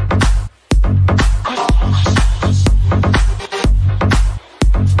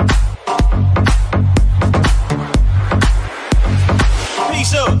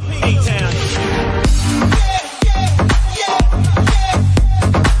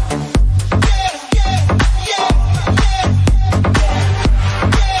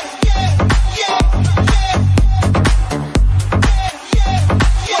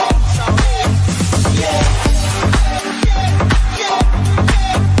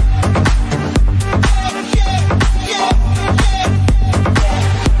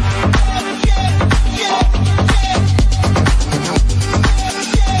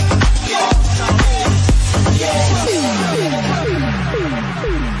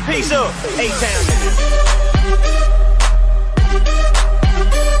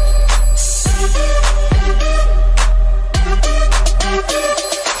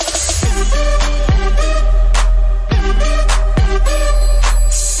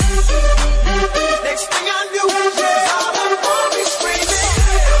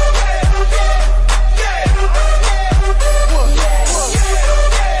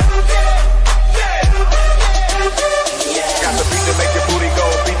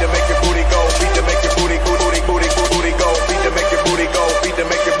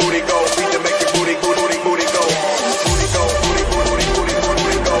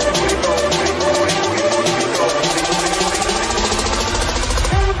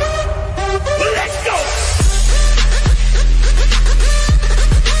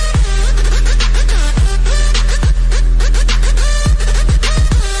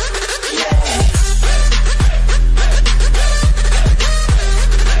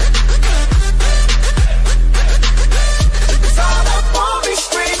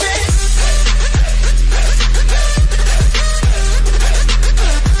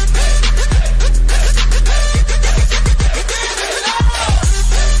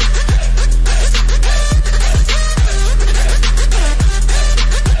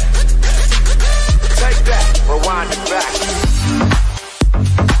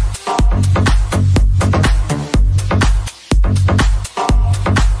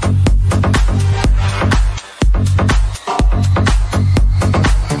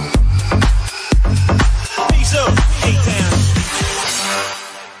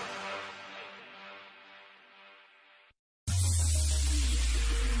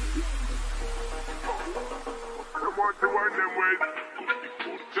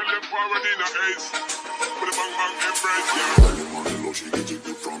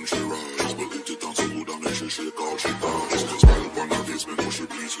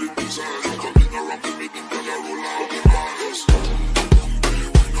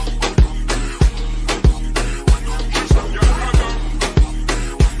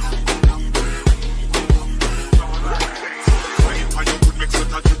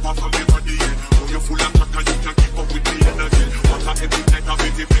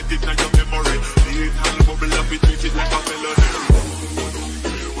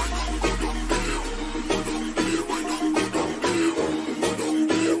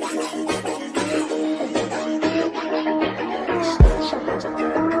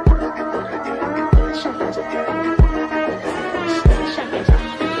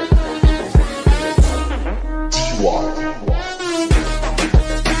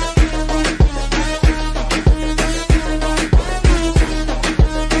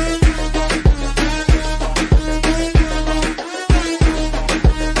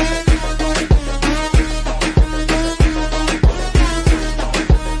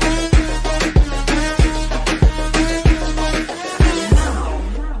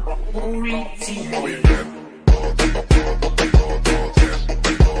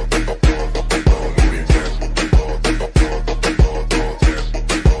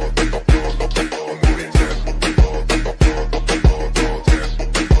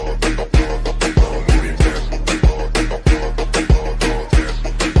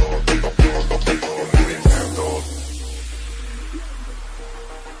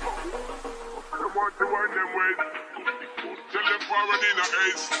 in a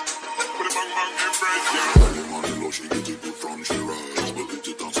ace. Put a bang bang embrace, yeah. Early morning low, she get it good from she rise. But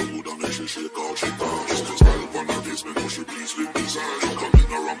it down so good and make she shake out she thighs. Style on her face, me know she please with desire.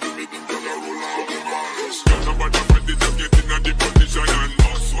 Coming around to make them girl a roll out them eyes. Girl, about the body just get in a the position and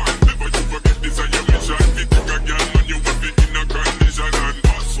boss one. Never you forget this is your mission. If you take a girl and you want it in a condition and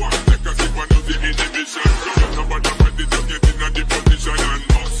boss one. Take a sip and do the inhibition. Girl, about the body just get in a the position and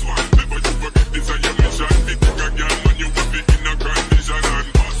boss one. Never you forget this is your mission. If you take a girl and you want it in a condition and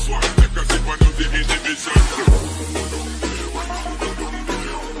boss one. Take a sip and do the inhibition.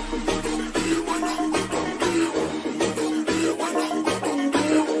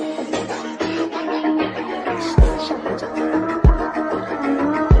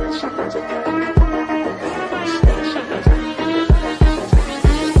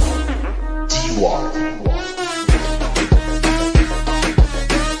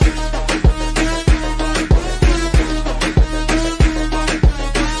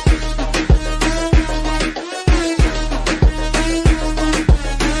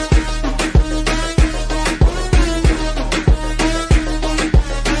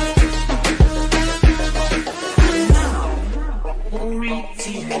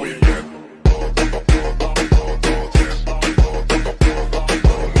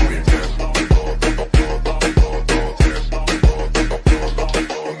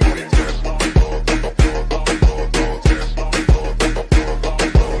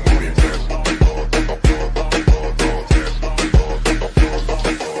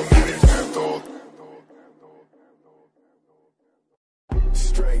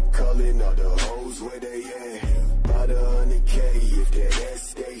 Straight calling all the hoes where they at. About 100K if that ass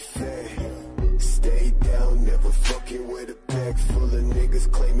stay fat. Stay down, never fucking with a pack full of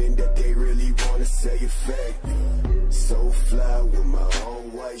niggas claiming that they really wanna say a fact. So fly with my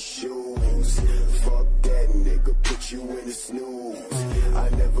own white shoes. Fuck that nigga, put you in a snooze. I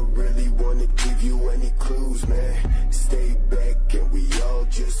never really wanna give you any clues, man. Stay back and we all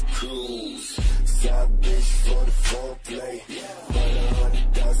just cruise. Side bitch for the foreplay. About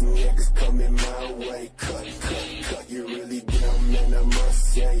 100,000 niggas coming my way. Cut, you really down, man, I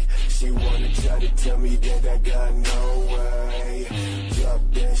must say. She wanna try to tell me that I got no way. Drop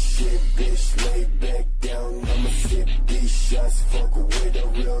that shit, bitch, lay back down. I'ma sip these shots, fuck with a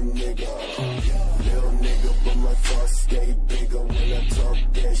real nigga. Real nigga, but my thoughts stay bigger. When I talk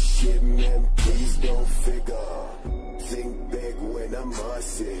that shit, man, please don't figure. Think big when I'm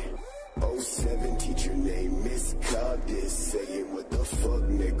bossy. 07 teacher name Miss Cardis. Saying what the fuck,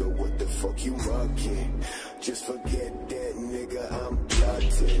 nigga, what the fuck you rockin'? Just forget that, nigga, I'm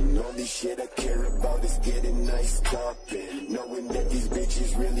plotting. Only shit I care about is getting nice topping. Knowing that these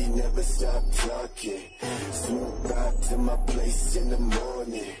bitches really never stop talking. Swoop out to my place in the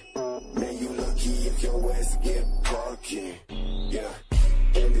morning. Man, you lucky if your ass get parking. Yeah,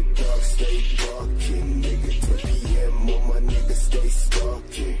 and the dog stay barking. Nigga, 2 PM on my nigga stay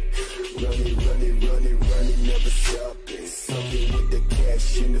stalking. Running, never stopping. Something with the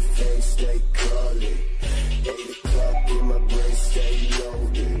cash in the fame, stay calling. 8 o'clock in my brain, stay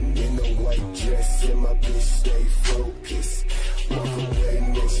loading. In a white dress and my bitch stay focused. Walk away,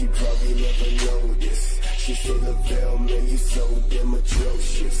 man, she probably never noticed. She say, Lavelle, man, you so damn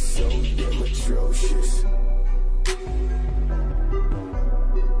atrocious. So damn atrocious.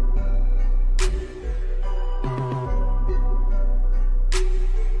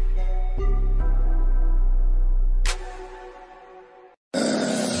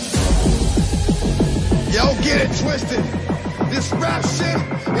 Yo, get it twisted. This rap shit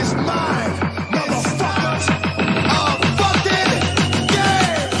is mine, motherfuckers. Fuck it.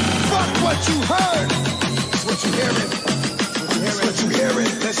 Yeah. Fuck what you heard. It's what you hearing. It's what you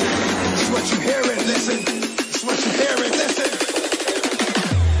hearing. Listen. It's what you hearing. Listen. It's what you hearing. Listen.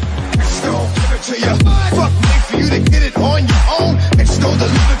 It's gonna give it to you. Fuck, wait for you to get it on your own. It's gonna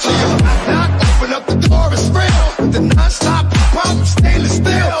deliver to you. Knock, open up the door, it's real. With the non-stop pop, stainless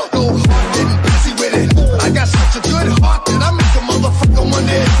steel. Go hard, getting busy with it. I got such a good heart that I make a motherfucker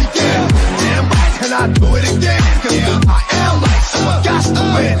wonder if he can. Damn right, and I do it again. Cause I am like, so I got to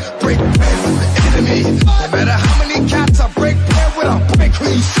win. Break bread with the enemy. No matter how many cats I break bread with, I'll break who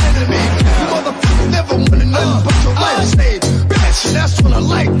you send to me. You motherfuckers never wanted nothing but your life saved. Bitch, and that's on a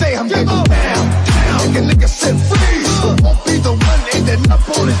life day, I'm getting down. Make a nigga set free. Won't be the one ending up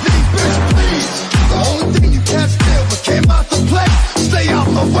on his knee, bitch, please. The only thing you can't steal but came out to play. Stay out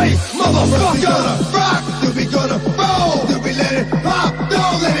my way, motherfucker. Rock, then we gonna roll. Then we let it pop,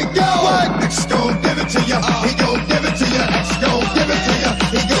 don't let it go. X gon' give it to ya, he gon' give it to ya. X gon' give it to ya,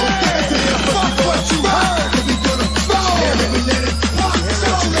 he gon' give it to ya. Fuck what you heard, then we gonna roll. Then we let it pop, it's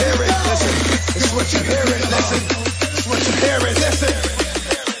what you hearing, listen. It's what you hearing, listen. It's what you hearing, listen.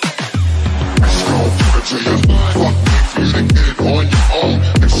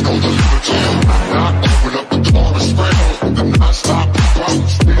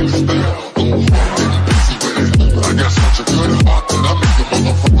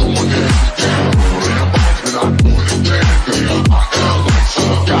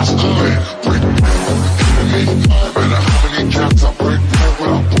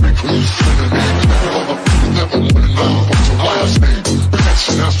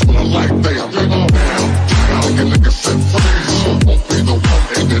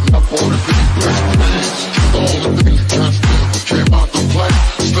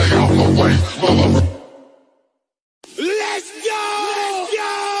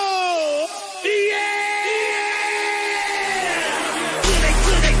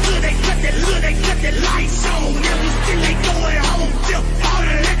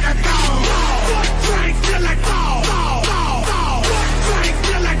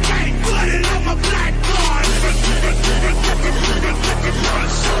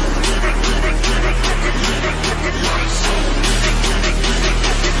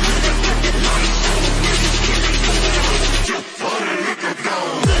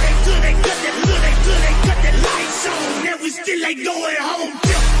 ain't going home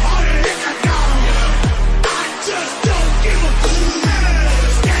till all the liquor gone. I just don't give a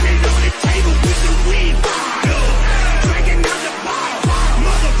standing on the table with the weed bottle, drinking out the bottle.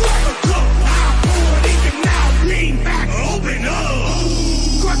 Motherfucker cook, I pour it even now. Lean back, open up.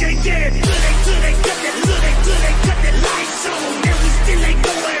 Crunk ain't dead till they cut the lights on, and we still ain't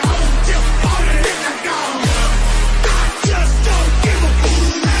going home till all the liquor gone. I just don't give a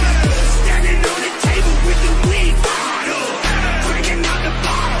standing on the table with the weed bottle, drinking out the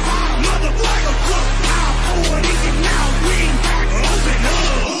bottle. Motherfucker cook, I pour it even now. Lean back, open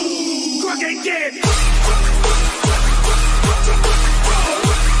up. Crunk ain't dead.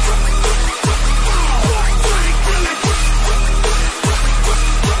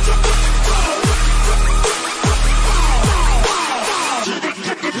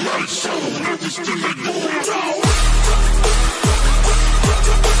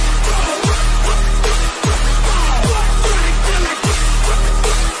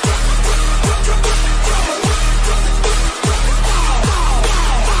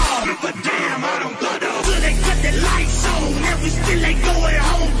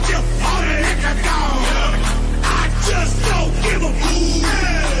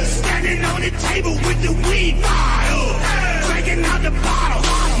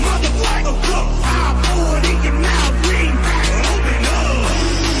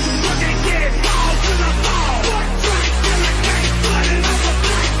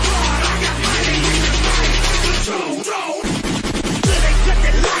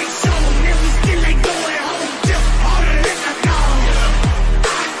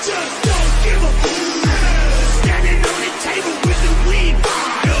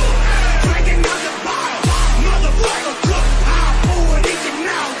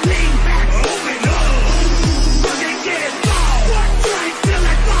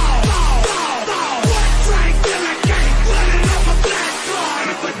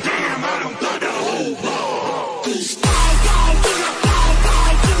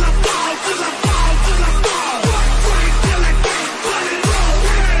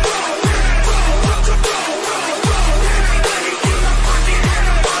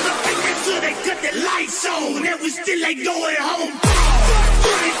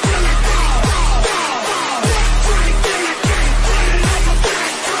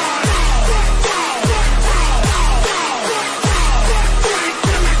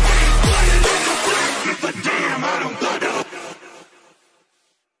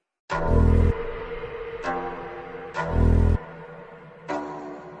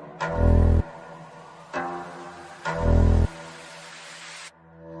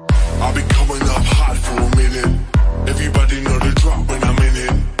 I'll be coming up hot for a minute. Everybody know the drop when I'm in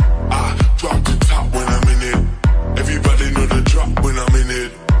it. I drop the top when I'm in it. Everybody know the drop when I'm in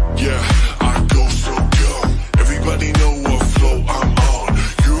it. Yeah, I go so young. Everybody know what flow I'm on.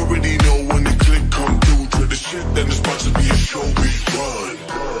 You already know when the click come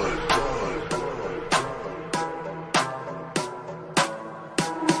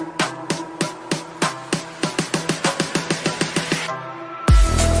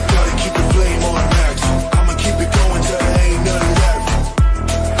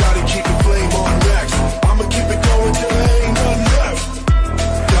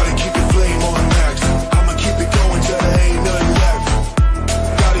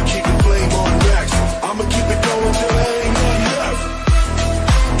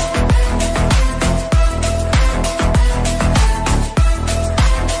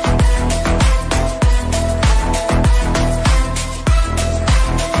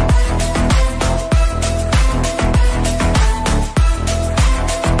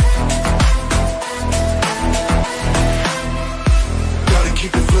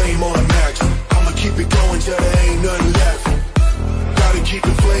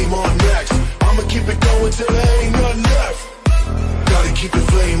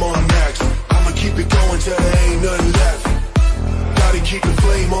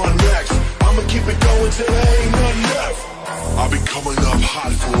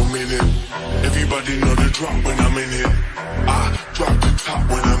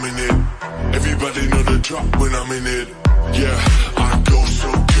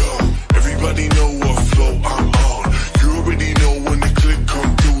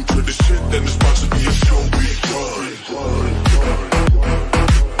through to the shit, then it's about to be a show we run.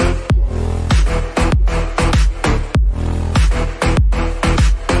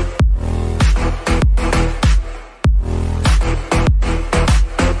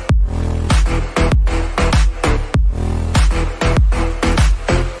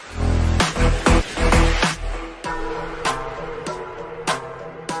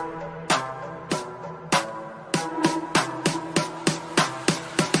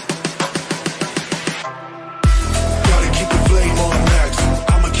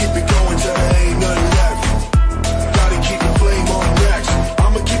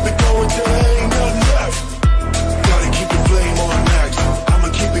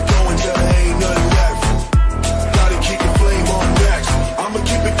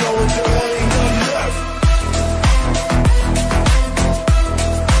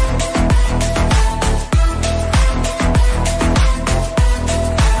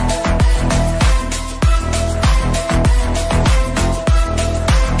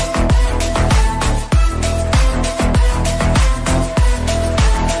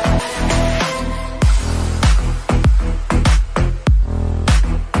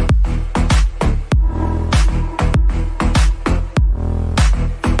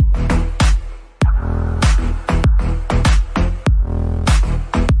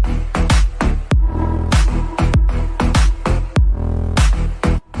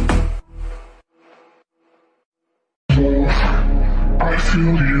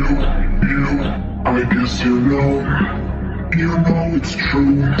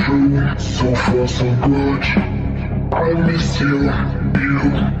 So far so good. I miss you.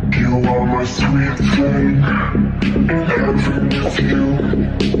 You are my sweet thing. Heaven with you.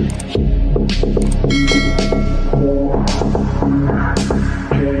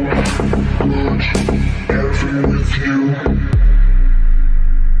 Good. Heaven with you.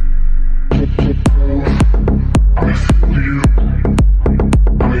 I feel you.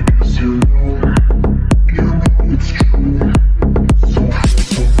 I guess you know. You know it's true. So far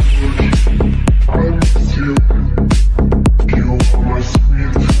so good. I miss you. You are my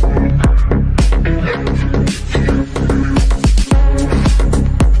sweet thing. Heaven with you.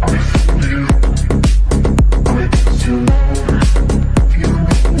 I feel you. I guess you know. You know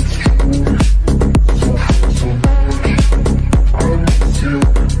it's true. So far so good. I miss you.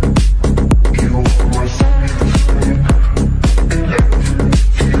 You are my sweet thing. Heaven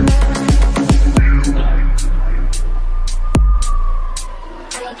with you.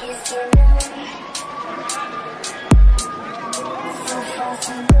 I guess you know. So far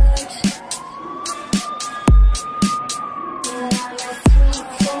so good. You are my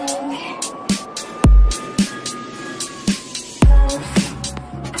sweet thing. I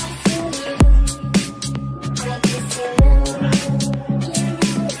feel you. I guess you know. So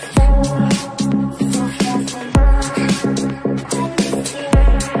far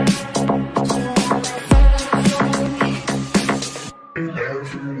so good. I miss you. You are my sweet thing.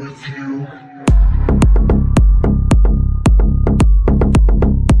 Heaven with you.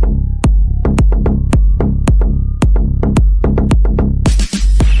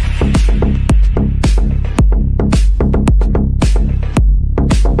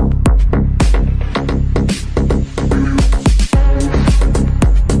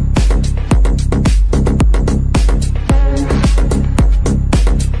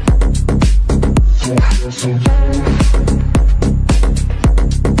 So far so good. I feel you.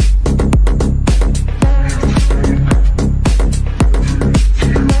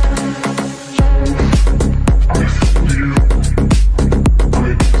 I guess you know.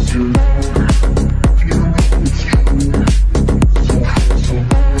 You know it's true. So far so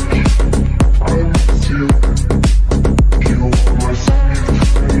good. I miss you. You are my sweet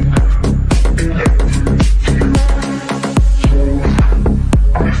thing. Heaven with you.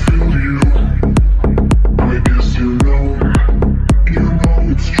 I feel you. I guess you know. You know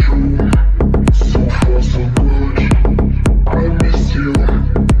it's true. So far so good. I miss you.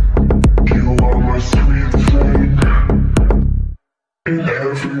 You are my sweet thing.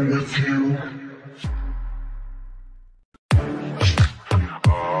 Heaven with you.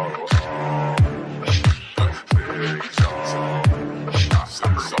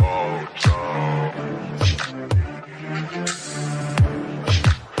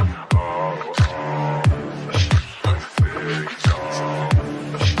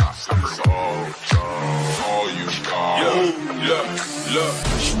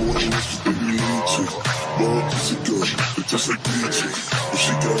 More pussy good, it just like peaches. But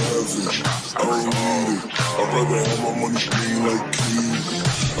she can have it, I don't need it. I'd rather have my money green like keys.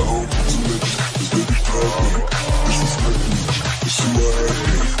 I don't put too much, cause they be clapping. Disrespect me, you see what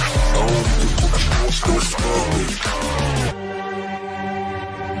happened. I don't need to put the boss, don't stop me.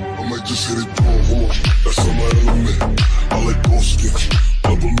 I might just hit it through a whore, that's on my element. I like boss skins,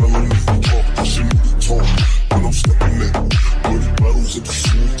 double melon if you talk, push me to talk. When I'm stepping in, 30 bottles at the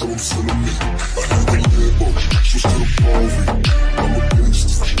school, till I'm feeling me. I had the Lambo, switch to the Barbie. I'm a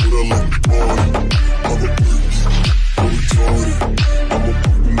gangster, but I like the party. I'm a baby, I'm retarded. I'm a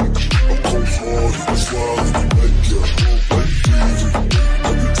baby nigga, I'm cold-hearted. That's why I like the night girl, like Davey.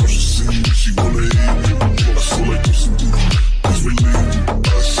 Every time she see me, she wanna hate me. I feel like Justin Bieber, please believe me.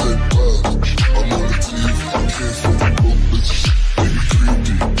 I said bye, I'm on the TV. I can't fuck with broke bitches, they be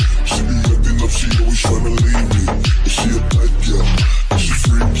creepy. She be acting up, she always tryna leave me. But she a bad girl, and she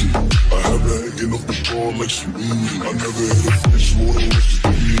freaky. I have her hanging off the ball like she need me. I never hit a bitch more than what she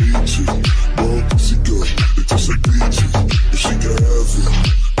give me eating. More pussy good, it tastes like peaches. If she can have it,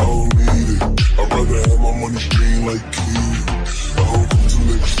 I don't need it. I'd rather have my money green like kiwi. I don't come to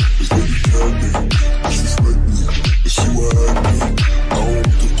niggas, cause they be capping. Disrespect me, and see what happened. I don't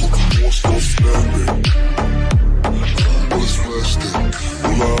want to cook the boss, don't snap it. All this plastic,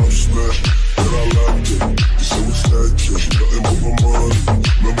 all I have smack, then I laughed it. You say what's that kid, nothing but my money.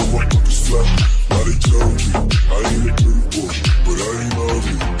 Remember my pockets flat, now they joking. I ain't a dirty boy, but I ain't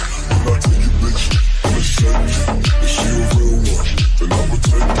ugly. When I take you bitch, in a second. If she a real one, then I'll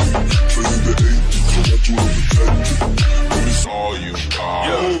protect you. Train the 8, come at you and protect you. And it's all you got.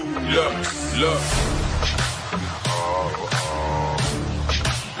 Look.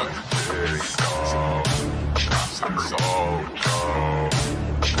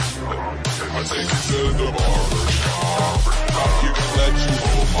 take you to the barber shop. I'll even let you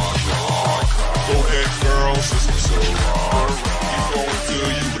hold my cock. Go ahead, girl, since I'm so raw. Keep going till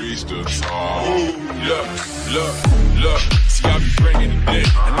you reach the top. Look. See, I be bringing it in.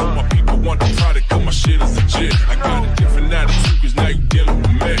 I know my people want the product, cause my shit is legit. I got a different attitude, cause now you dealing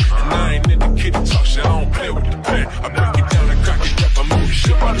with me. And I ain't in the kitty talk shit, I don't play with the pen. I break it down and crack it up, I move the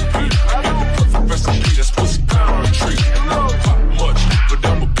shit by the beat. I got the perfect recipe, that's pussy power tree. And I don't pop much, but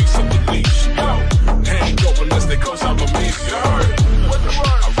I'm a piece of the leash. Ain't dope unless they co-sign for me. You heard it?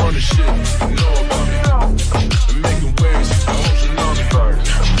 I run the shit, you know about me. And making waves, the ocean on me.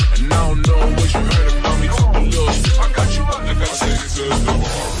 And I don't know what you heard about me. Took a little sip, I got you up, I got take you to the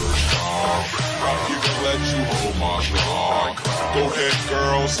barber shop. I'll even let you hold my cock. Go ahead,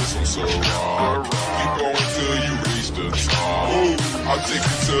 girl, since I'm so raw. Keep going till you reach the top. I'll take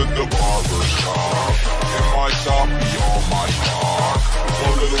you to the barber shop. And my top be on my cock. A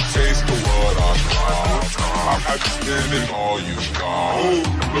little taste of what I got. I'll have you spending all you got.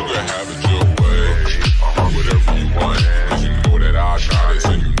 Look at have it your way. Whatever you want, cause you know that I got it.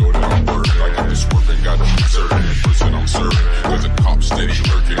 So you know that I'm working. I got this work and got to be certain. The person I'm serving, there's a cop steady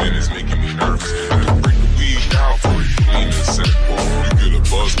lurking and it's making me nervous. I can break the weed down for you, clean and simple. You get a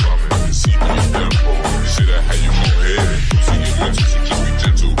buzz coming, I can see through your tempo. This shit I had you go ahead and using your mental, so just be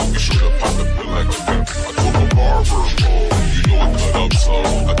gentle. Be sure to pop the pill like a pimple. I took a barber pole, you know it cut up slow.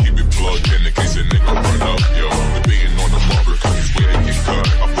 I keep it plugged in case a nigga run up, yo. Debating on the barber cause he's waiting to get cut.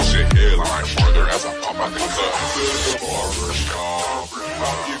 I push your hairline farther as I pop out the cut. To the barber shop,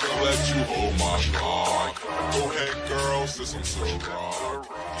 I'll even let you hold my cock. Go ahead, girl, since I'm so raw.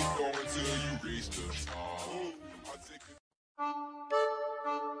 Keep going till you reach the top. I'll take it.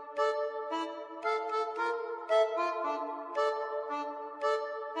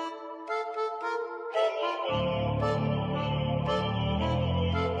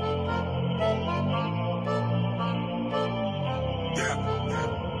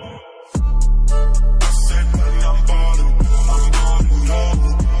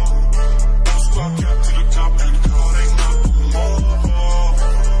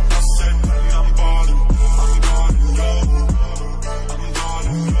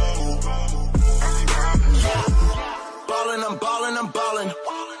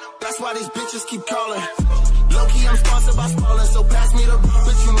 Bitches keep calling. Low-key, I'm sponsored by Spalding, so pass me the rock,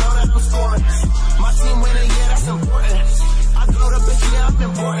 bitch, you know that I'm scoring. My team winning, yeah, that's important. I go to bitch, yeah, I'm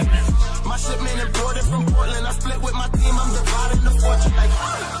important. My shipment imported from Portland. I split with my team, I'm dividing the fortune like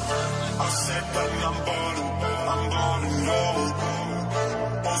I said that I'm balling low.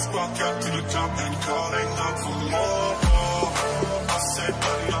 All squad kept to the top and calling out for more. I said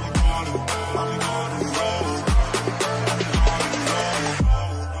that I'm balling low.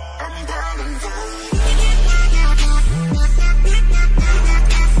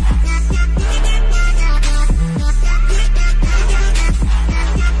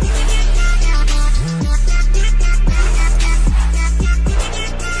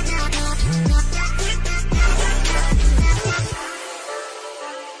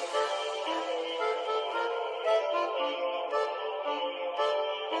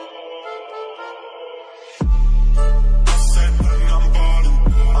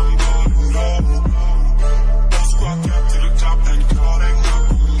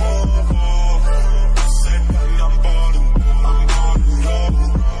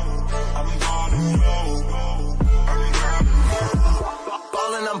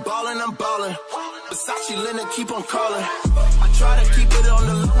 keep on calling. I try to keep it on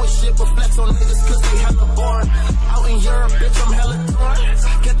the low and shit, but flex on niggas cause they hella boring. Out in Europe, bitch, I'm hella torn.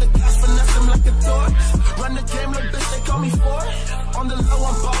 Get the cash, finesse them like a door. Run the game, little bitch, they call me for it. On the low,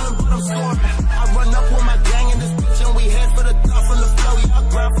 I'm ballin', but I'm scoring. I run up with my gang in this bitch and we head for the top from the flow. Yeah, I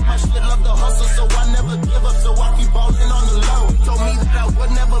grind for my shit, love the hustle, so I never give up, so I keep ballin' on the low. Told me that I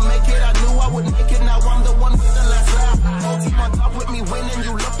would never make it, I knew I would make it, now I'm the one with the last laugh. Whole team on top with me winning,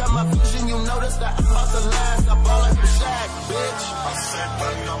 you look at my vision, you notice that I'm about to last. I ball like a Shaq, bitch. I said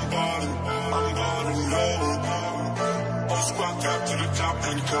that I'm ballin' low. All squad cap to the top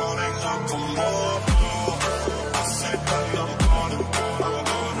and calling out for more. I said that I'm ballin' low.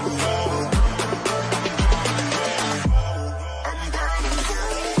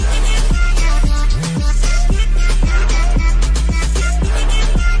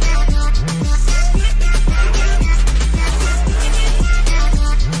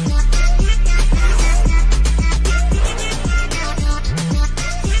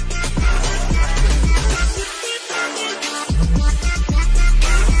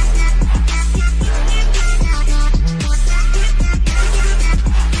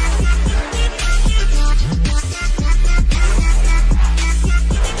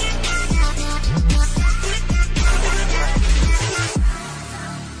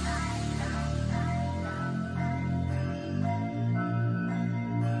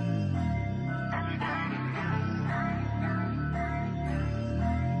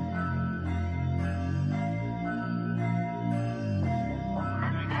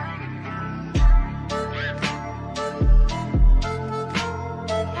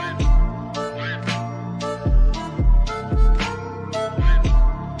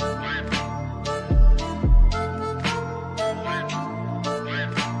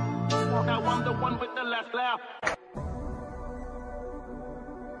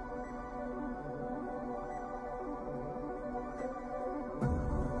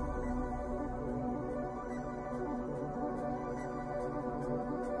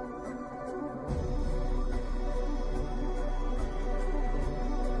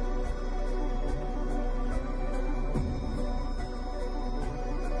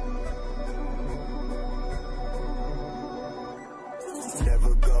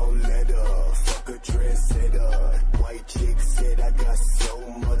 gon' let her. Fuck a trendsetter. White chick said I got so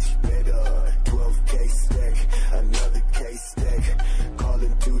much better. 12K stack, another K stack.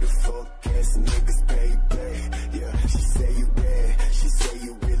 Calling to the fuck ass niggas pay back. Yeah, she say you bad, she say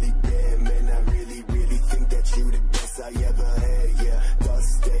you really bad. Man, I really, really think that you the best I ever had. Yeah,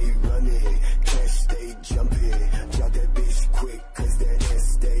 thoughts stay running, cash stay jumping. Drop that bitch quick, cause that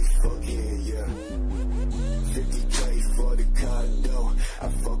ass stay fucking, yeah. 50K for the condo, I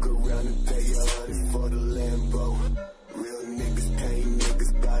fuck around and pay 100 for the Lambo. Real niggas pay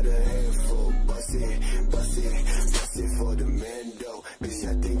niggas by the handful. Bust it, bust it, bust it for the Mando. Bitch,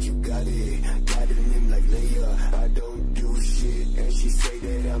 I think you got it, got a name like Leia. I don't do shit, and she say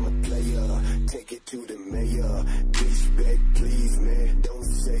that I'm a player. Take it to the mayor, bitch, back please, man. Don't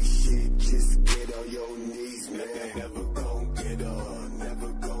say shit, just get on your knees, man. Never gon' get her,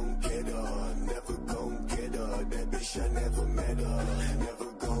 never gon' get her, never gon' get her. That bitch, I never met her.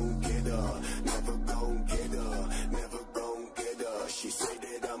 Never gon' get her, never gon' get her, never gon' get her. She say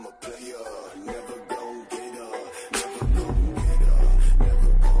that I'm a player. Never gon' get her, never gon' get her,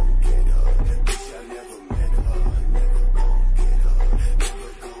 never gon' get her. That bitch, I never met her. Never gon' get her,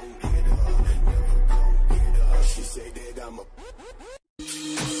 never gon' get her, never gon' get her. She say that I'm a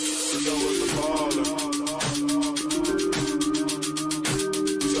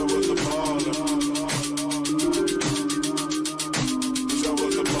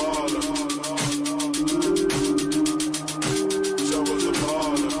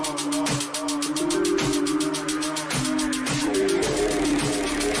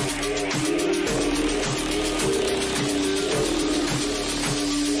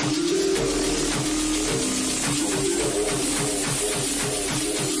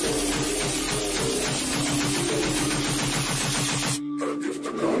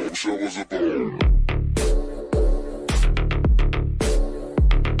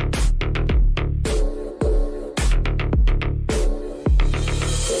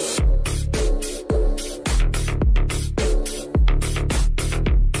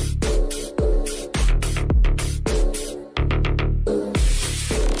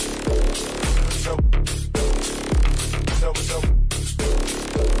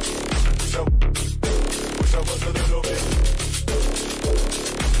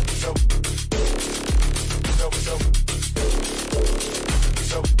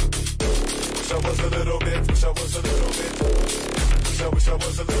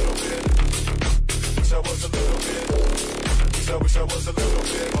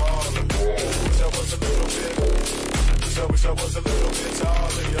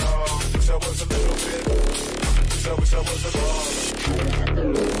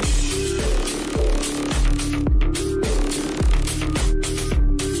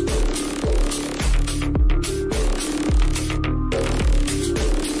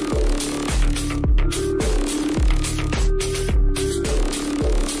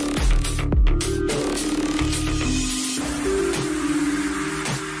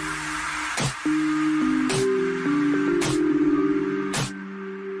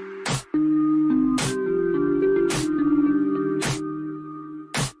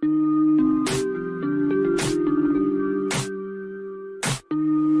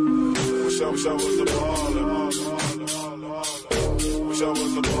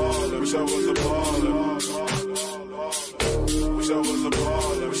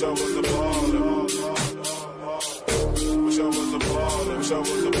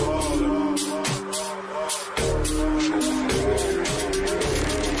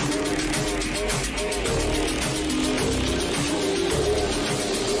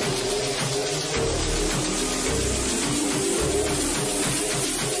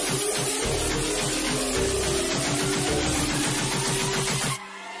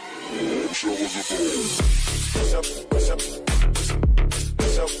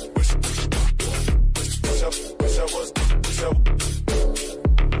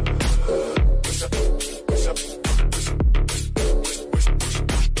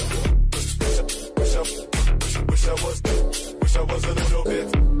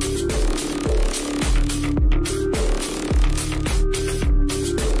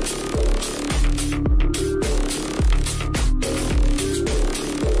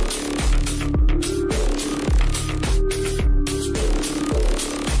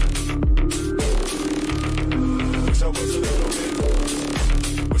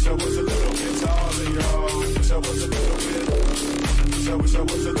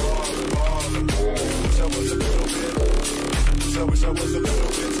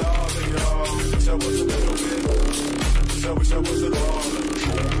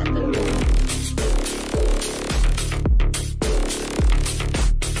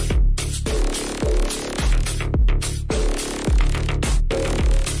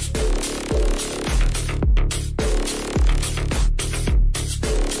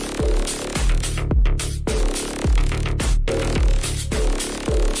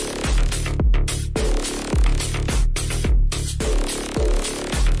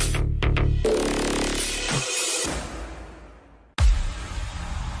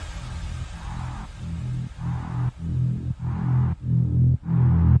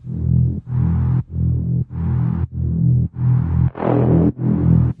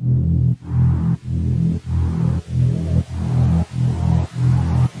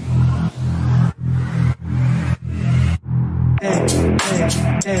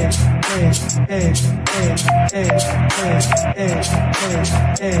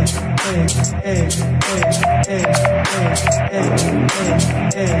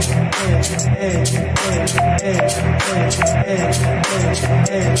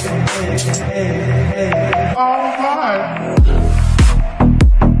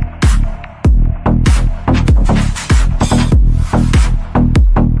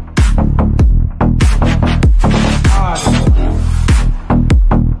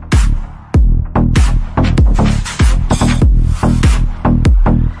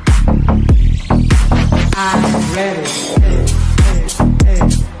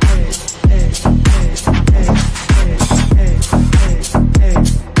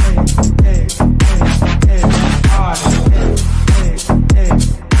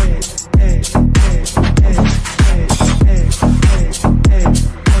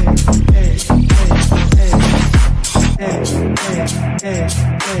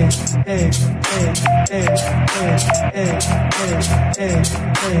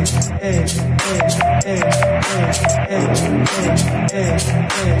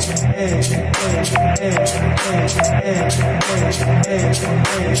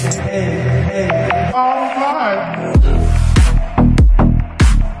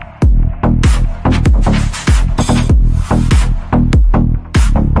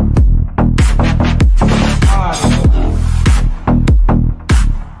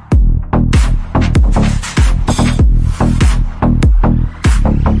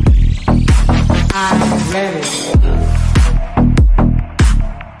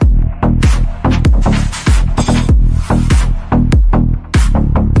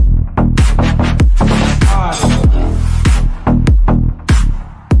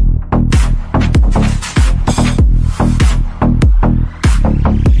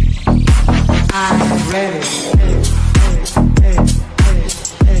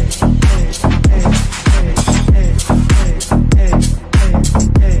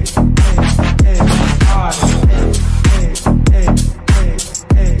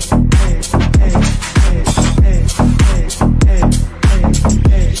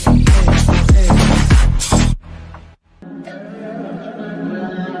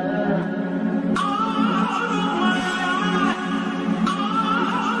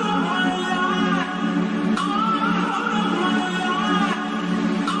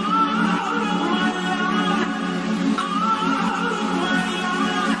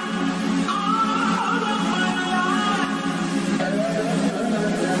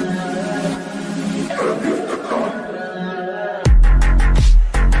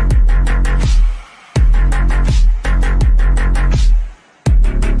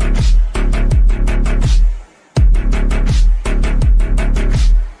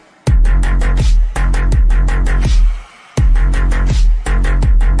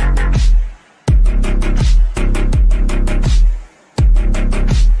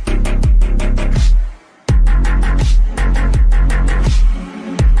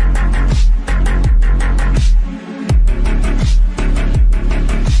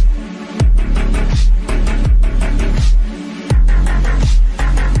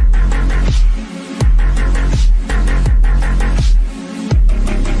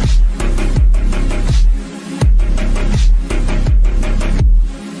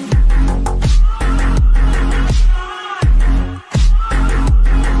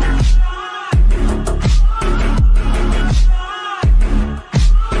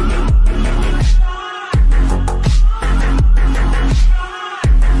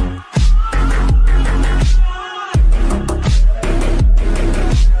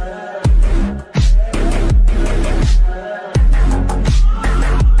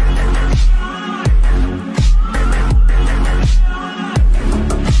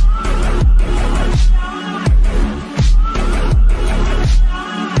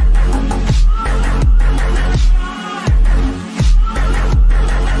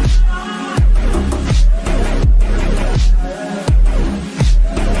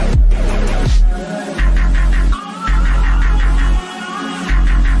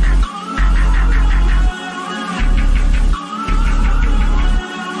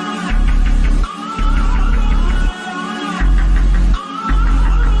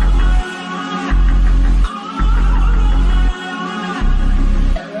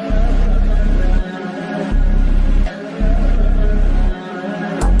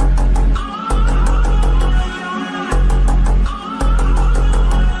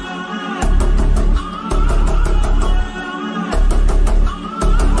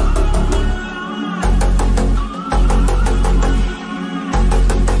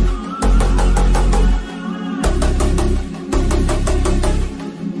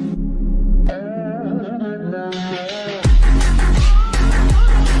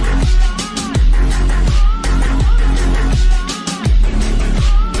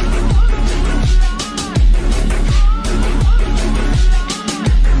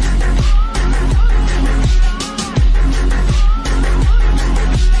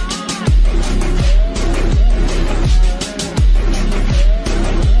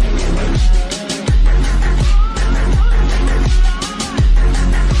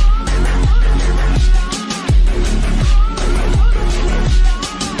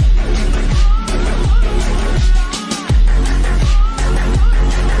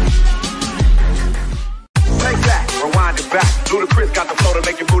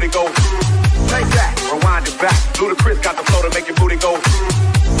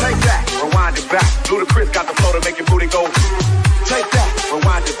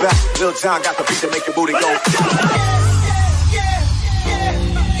back. Lil Jon got the beat to make your booty go.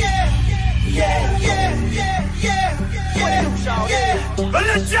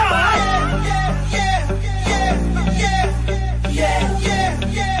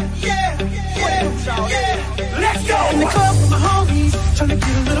 Let's go! In the club with my homies, tryna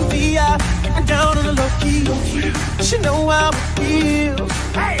get a little VI, and down on the low key. She know how it feels.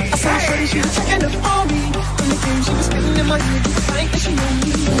 I saw shorty, she was checking up on me. In the game, she was spitting in my ear, just like that she knew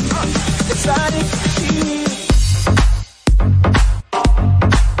me. Excited, she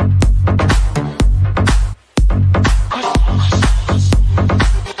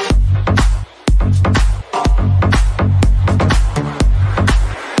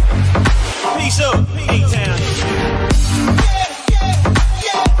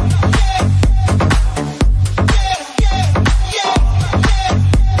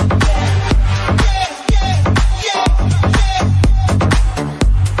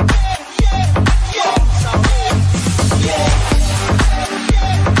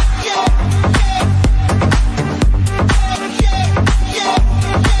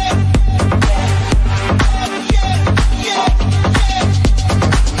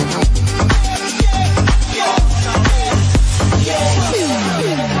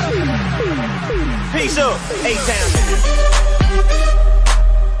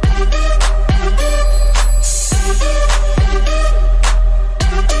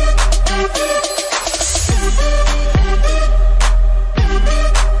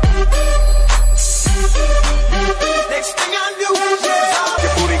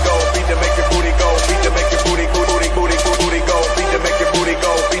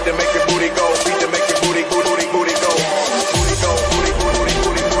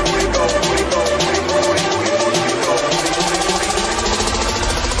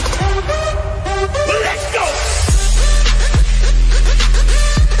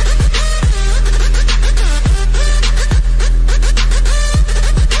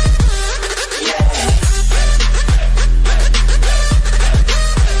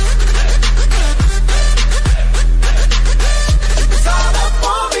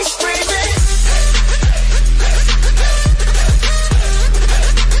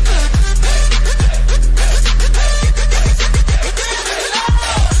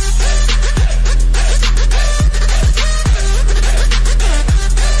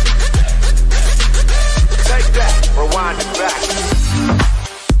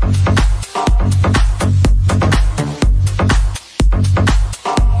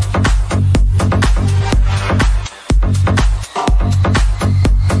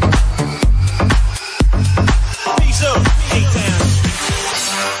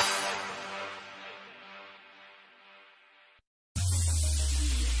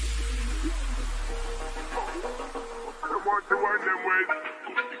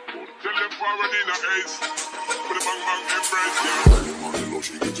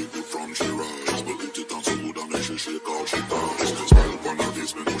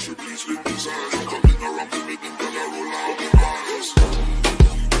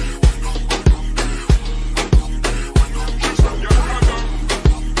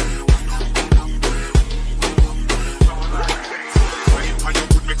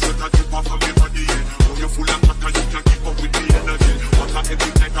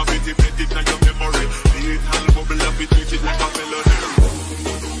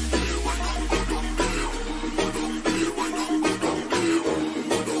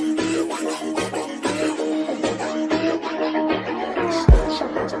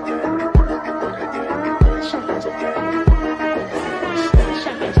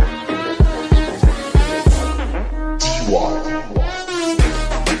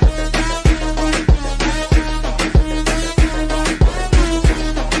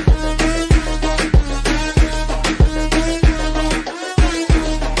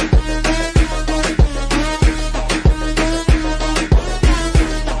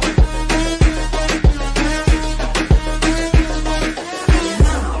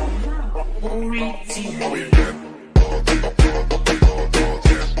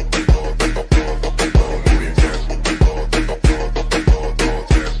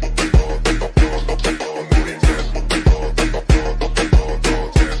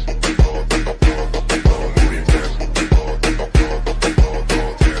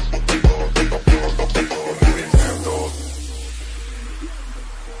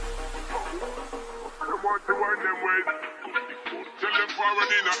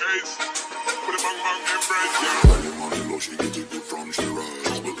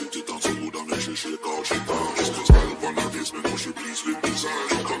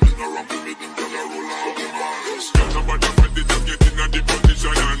Nobody fight it, just get in a the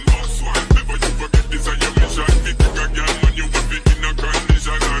position and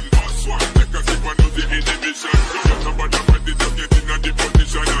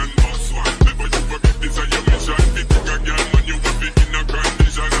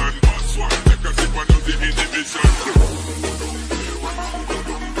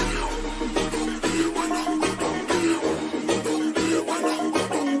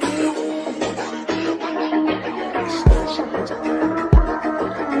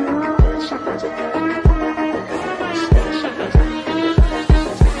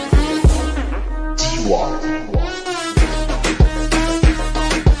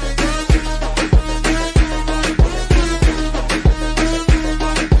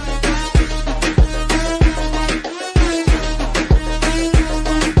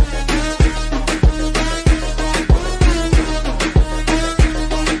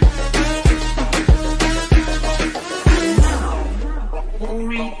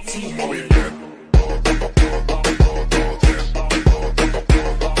Straight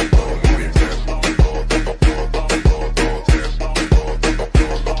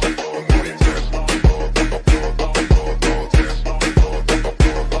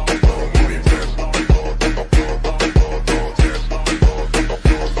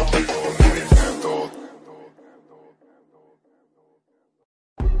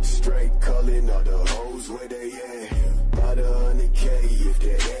calling all the hoes where they at. About 100K if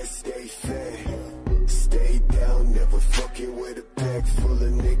that ass stay fat. Stay down, never fucking with a pack full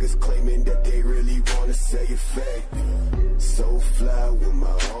of niggas claiming that they really wanna say a fact. So fly with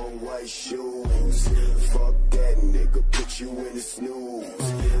my own white shoes. Fuck that nigga, put you in the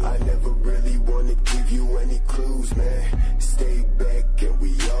snooze. I never really wanna give you any clues, man. Stay back and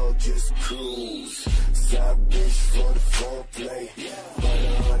we all just cruise. Side bitch for the foreplay. About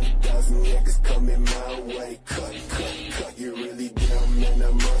 100,000 niggas coming my way. Cut, you really down, man,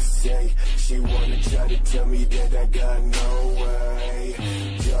 I must say. She wanna try to tell me that I got no way.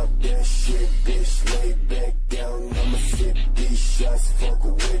 Drop that shit, bitch, lay back down. I'ma sip these shots, fuck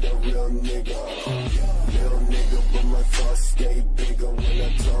with a real nigga. Real nigga, but my thoughts stay bigger. When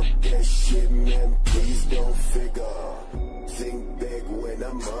I talk that shit, man, please don't figure. Think back when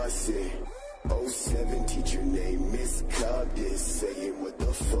I'm bossy. 07 teacher named Miss Cardis, saying what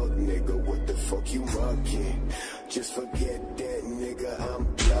the fuck nigga, what the fuck you mocking? Just forget that nigga, I'm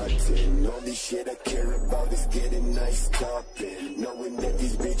plotting. Only shit I care about is getting nice topping. Knowing that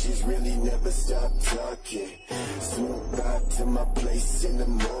these bitches really never stop talking. Swoop out to my place in the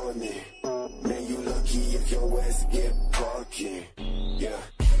morning. Man, you lucky if your ass get parking. Yeah,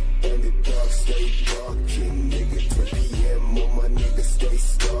 and the dog stay barking. Nigga, 2 PM on my nigga stay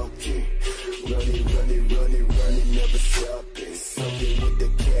stalking. Running, never stopping. Something with the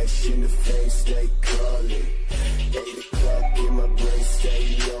cash in the fame, stay calling. 8 o'clock in my brain,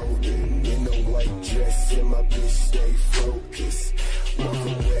 stay loading. In a white dress and my bitch stay focused. Walk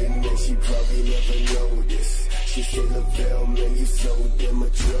away, man, she probably never noticed. She said, Lavelle, man, you so damn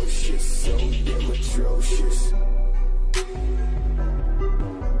atrocious. So damn atrocious.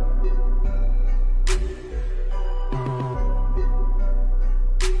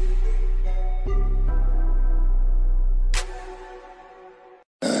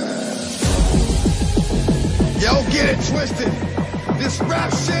 Yo, get it twisted. This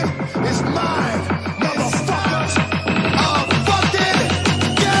rap shit is mine, motherfuckers. Oh, fuck it.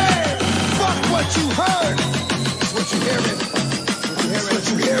 Yeah. Fuck what you heard. It's what you hearing. It's what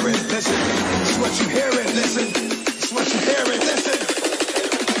you hearing. Listen. It's what you hearing. Listen. It's what you hearing. Listen.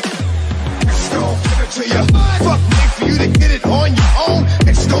 It's gon' give it to you. Fuck, wait for you to get it on your own.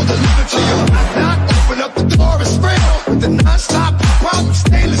 It's gon' deliver to you. Knock, open up the door, it's real. With the non-stop problem,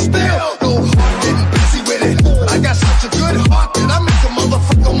 stainless steel. Go hard, getting busy with it. I got such a good heart that I make a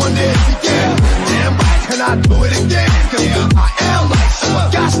motherfucker wonder if he can. Damn right, can I do it again? Cause I am like, so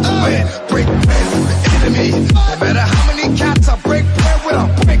I got to win. Break bread with the enemy. No matter how many cats I break bread with, I'll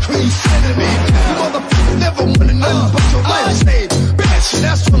break who you sending me. You motherfuckers never wanted nothing but your life saved. Bitch,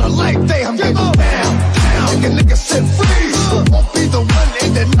 that's on a life day, I'm getting down. Make a nigga sit free. Won't be the one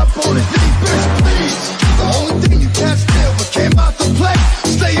ending up on his knee, bitch, please. The only thing you can't steal but came out to play.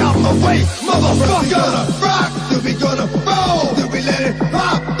 Stay out my way, motherfucker. Rock, then we gonna roll. Then we let it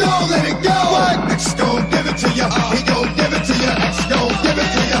pop, don't let it go. X gon' give it to ya, he gon' give it to ya. X gon' give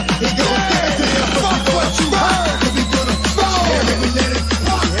it to ya, he gon' give it to ya. Fuck what you heard, then we gonna roll. Then we let it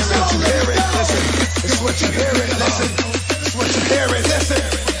pop, don't let it go. Listen, it's what you hearing, listen. It's what you hearing, listen.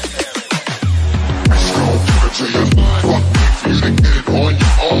 X gon' give it to you. Fuck, wait for you to get it on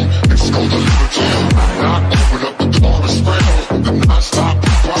your own. X gon' deliver to you. Knock, open up the door, it's real. The non-stop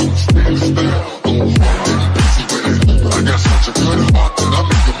problem, stay still. Go hard, getting busy with it. I got such a good heart that I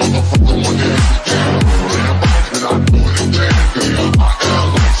make a motherfucker wonder if he can. Damn right, can I do it again? Cause I am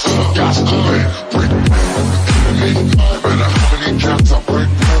like, so I got to win. Break bread with the enemy. No matter how many cats I break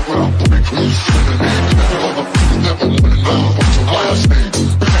bread with, I'll break who you sending me. Motherfuckers never wanted nothing but your last name.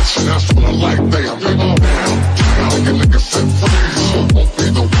 Bitch, and that's what I like, they I'm getting down. Make a nigga set free. So won't be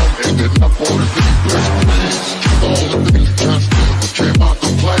the one ending up on his knee, bitch, please. The only thing you can't steal but came out to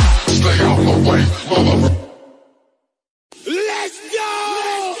play. Stay out my way, motherfucker. Let's go!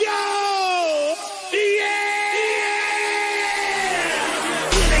 Let's go! Yeah!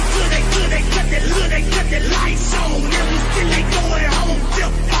 Good, they cut the lights on. And we still ain't going home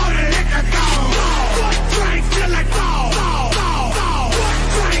till all the liquor gone. What drink till I fall? What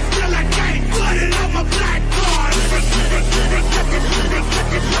drink till I can't put it on my black card? They cut the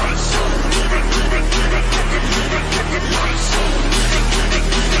lights on.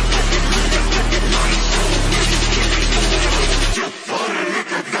 Just put it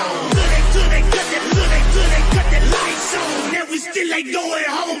still ain't going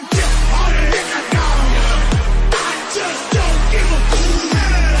home till all the liquor gone. I just don't give a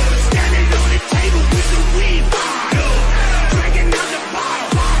standing on the table with the weed bottle, drinking out the bottle,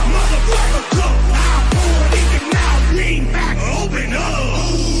 motherfucker cook. I pour it in your mouth, lean back, open up.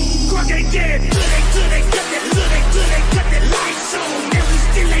 Crunk ain't dead till they cut the lights on, and we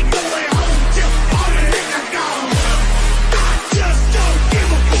still ain't going home till all the liquor gone. I just don't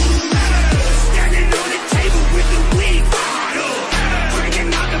give a standing on the table with the weed bottle,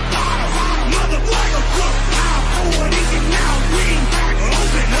 drinking out the bottle, motherfucker cook. I pour it in your mouth, lean back,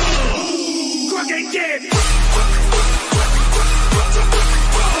 open up. Crunk ain't dead.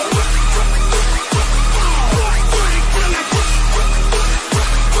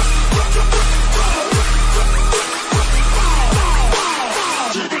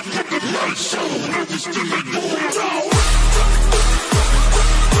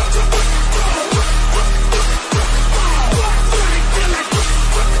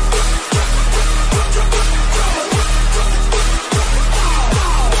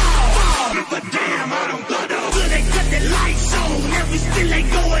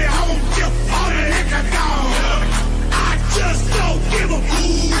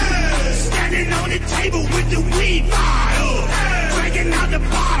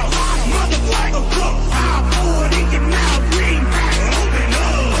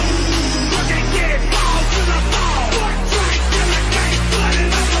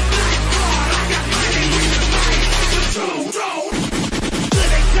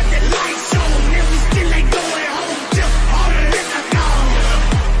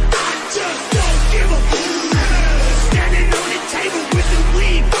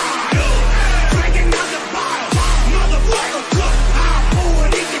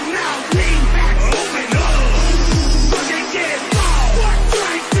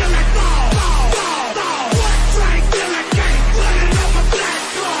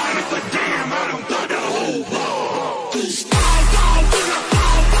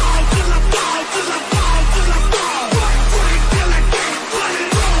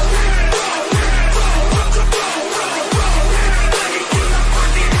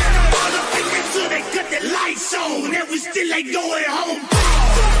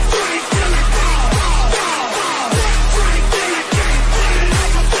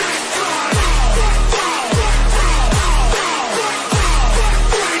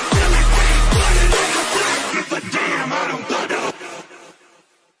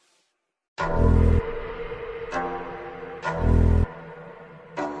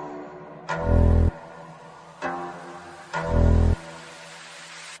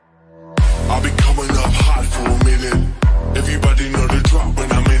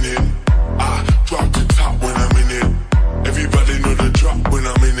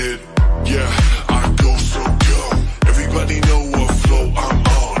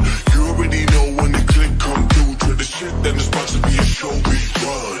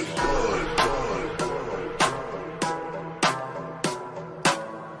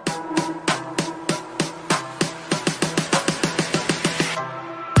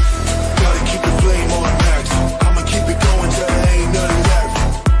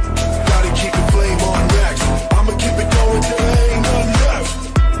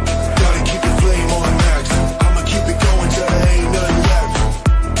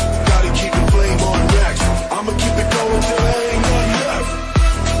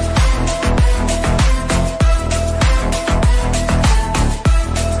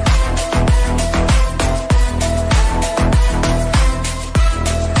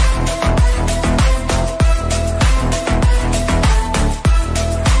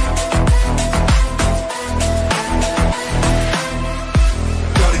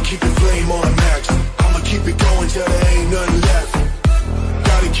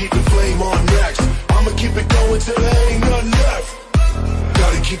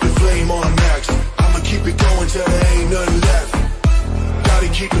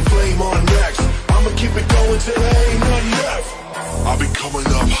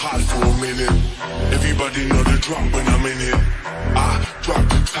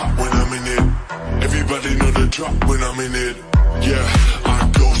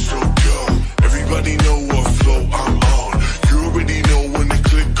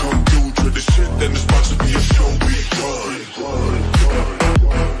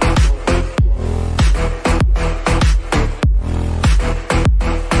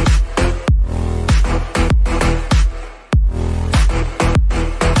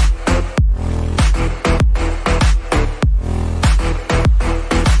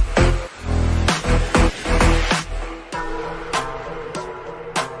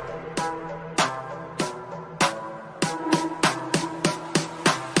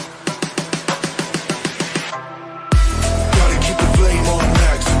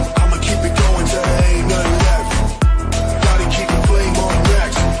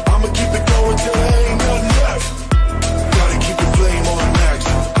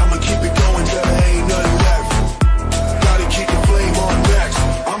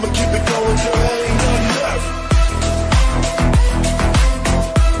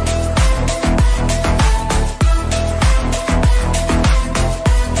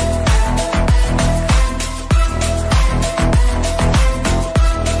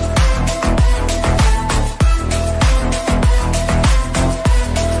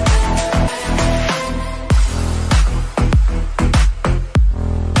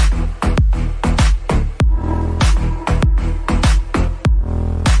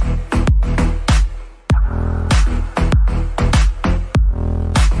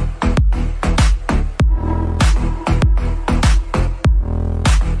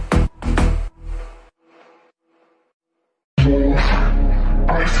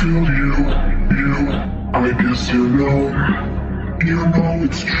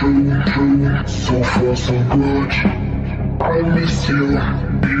 it's true, so far so good. I miss you,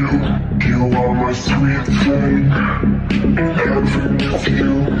 you are my sweet thing, in heaven with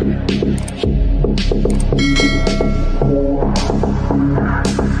you.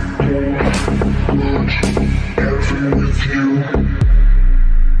 Heaven with you.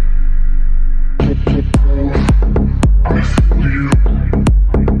 I feel you,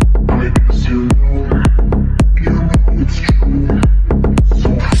 I guess you know it's true, so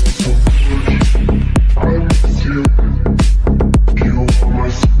far so good. I miss you, you are my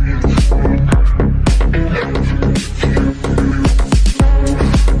sweet thing, in heaven with you.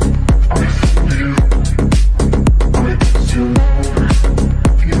 I feel you, I guess you know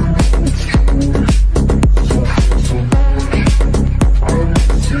it's true, so far so good. I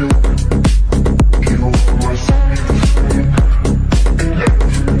miss you, you are my sweet thing, in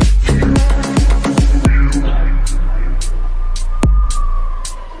heaven with you. In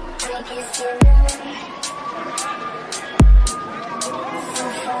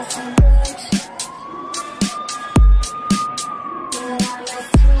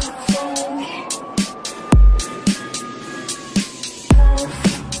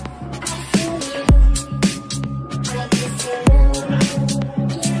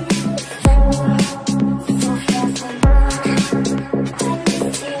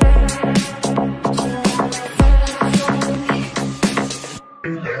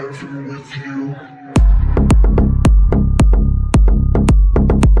heaven with you.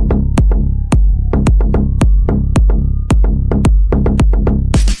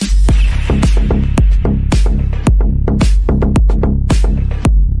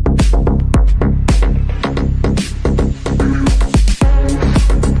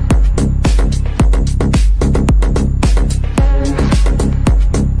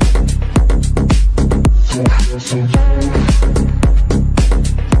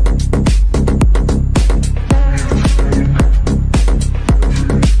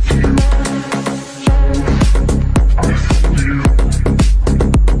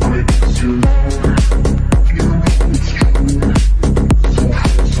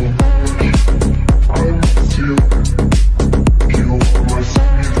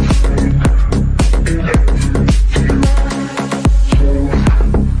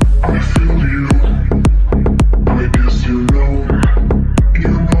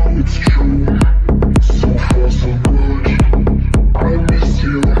 So far so good.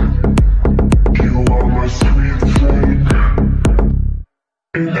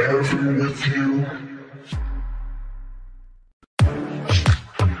 In heaven with you.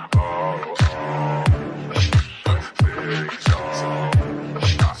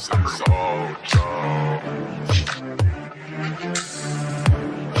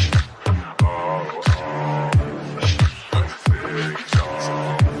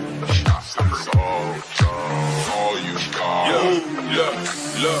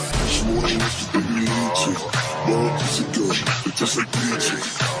 Just like Peachy,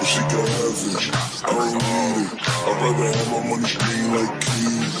 but she can have it. I don't need it. I'd rather have my money green like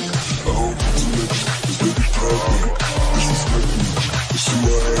King. I don't put too much, cause they be poppin'. Disrespect me, but see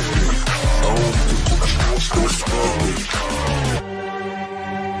what happen. I don't need to cook the don't stop me.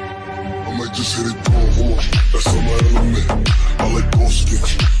 I might just hit it raw, that's on my element. I like gold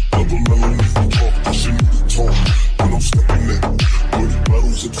skins, double melon if you talk, cause you need to talk. When I'm stepping in, 30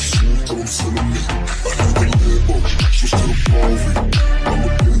 bottles at the school till I'm cinnamon. I had the Lambo, switch to the Barbie. I'm a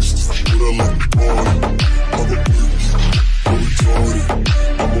gangster, but I like the party. I'm a baby, I'm retarded.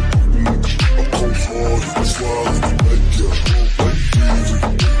 I'm a purple nigga, I'm cold-hearted. That's why I like the backyard, like Davey.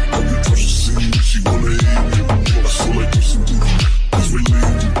 Every time she see me, she wanna hate me. I feel like Justin Bieber, cause we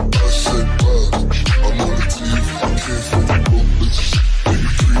leave me. I said bye, I'm on the TV. I can't find the broke bitches, they be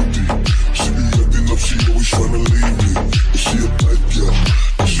creepy. She be acting up, she always tryna leave me. But she a bad girl,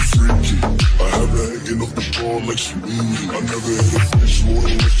 and she freaky. I have her hanging off the ball like she need me. I never had a bitch more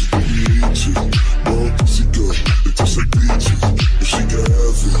than what she give me eat. Ball pussy girl, it tastes like peaches. If she can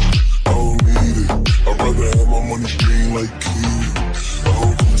have it, I don't need it. I'd rather have my money green like King. I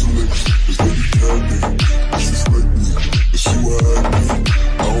don't come to niggas, cause they be capping. Disrespect me, and see what happen.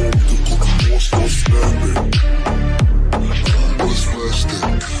 I don't want to cook the boss, start snapping. But it's plastic,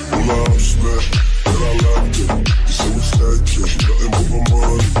 all I smack, and I laughed it. You say what's that kid, nothing but my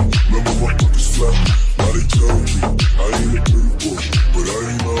money. Remember my pockets flat, now they junkie. I ain't a dirty boy, but I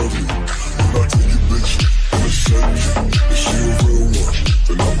ain't ugly. When I take your bitch in a second, if she a real one,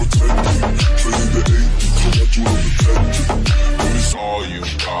 then I'll protect you. Trade the 80, so much you will protect you. And it's all you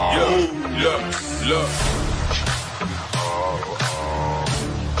got. Look.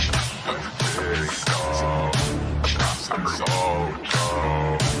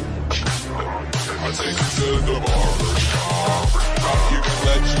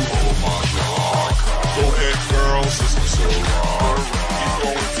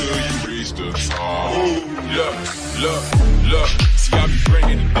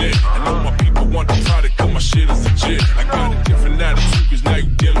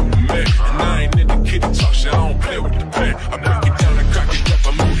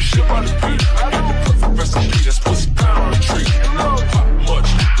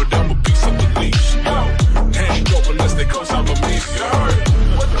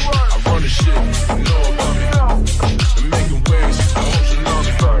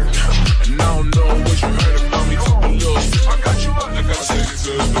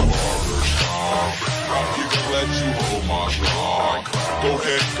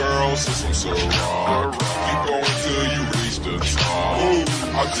 since I'm so raw. Keep going till you reach the top.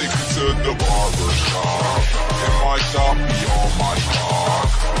 I'll take you to the barber shop. And my shop be on my clock.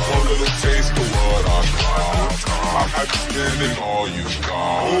 One little taste of what I got. I have you spending all you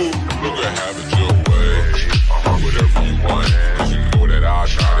got. Look at have it your way. Whatever you want, cause you know that I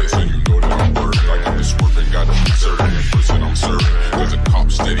got it. So you know that I'm worth it. I get this work and gotta be certain in person I'm serving. Cause a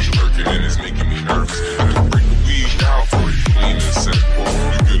cop steady lurking and it's making me nervous. I can break the weed down for you, clean and simple.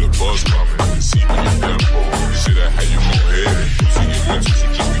 You get a buzz coming, see me in tempo. You say that how you gon' hit it. You see your mental, so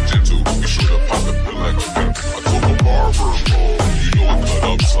just be gentle. You should have popped the pill like a pimp. I told a barber, oh, you know it cut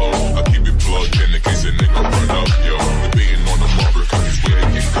up slow. I keep it plugged in case a nigga run up, yo. Debating on the barber cause he's waiting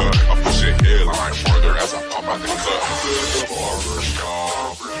to get cut. I push your hairline farther as I pop out the cut. To the barber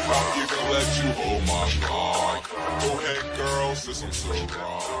shop, I'll even let you hold my cock. Go ahead, girl, since I'm so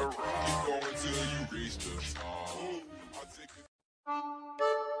raw. Keep going till you reach the top. I'll take it.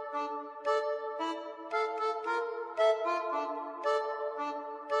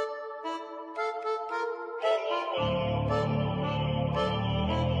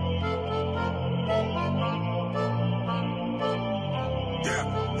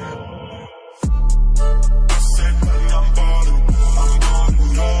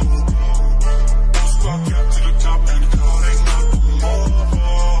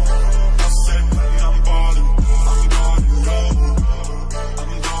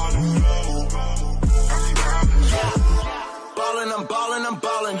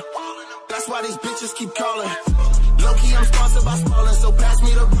 Bitches keep calling. Low-key, I'm sponsored by Spalding, so pass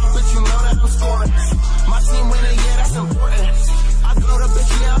me the rock, but you know that I'm scoring. My team winning, yeah, that's important. I blow the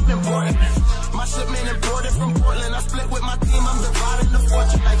bitch, yeah, I'm important. My shipment imported from Portland. I split with my team, I'm dividing the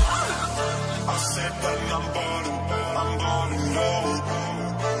fortune like I said that I'm balling low.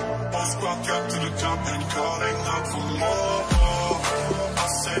 All squad up to the top and calling out for more. I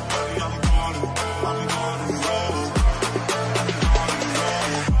said that I'm balling low.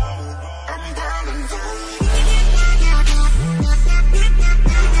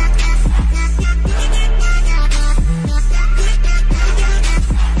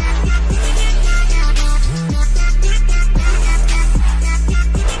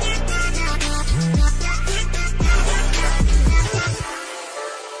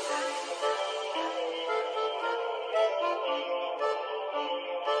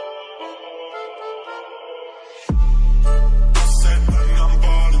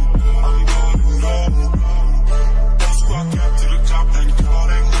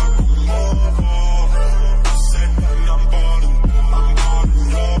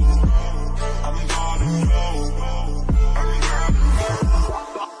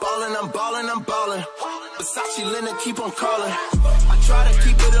 Keep on calling. I try to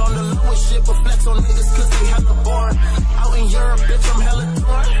keep it on the low and shit, but flex on niggas cause they hella boring. Out in Europe, bitch, I'm hella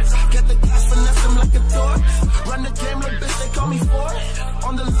torn. Get the gas, finesse them like a door. Run the game, like bitch, they call me for it.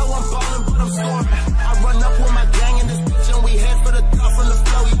 On the low, I'm ballin', but I'm scoring. I run up with my gang in this bitch and we head for the top from the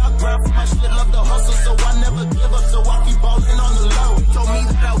flow. Yeah, I grind for my shit, love the hustle, so I never give up, so I keep ballin' on the low. Told me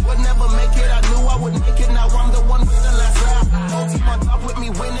that I would never make it, I knew I would make it, now I'm the one with the last laugh. Whole team on top with me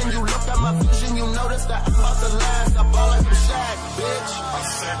winning, you look at my vision, you notice that I'm about to last. I ball like a Shaq, bitch. I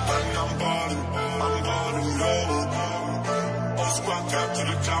said that I'm balling low. All squad up to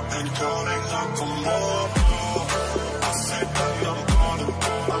the top and calling out for more. I said that I'm balling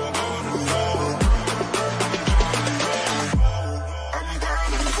low.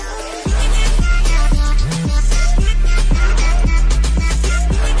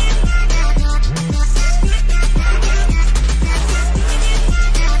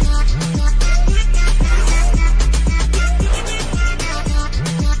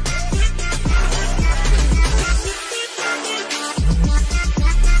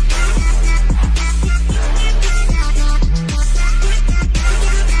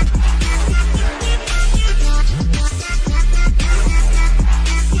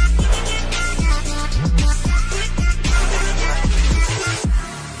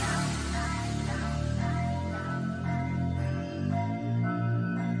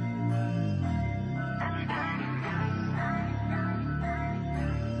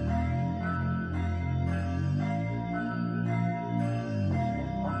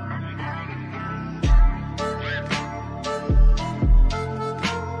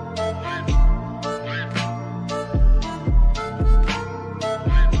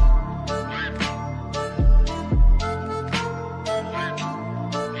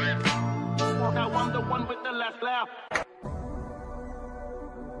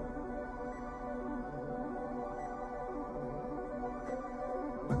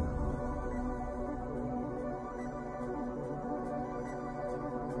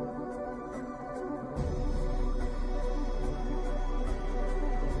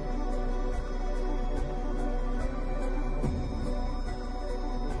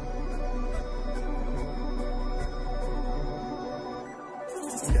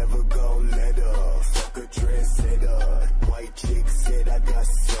 I got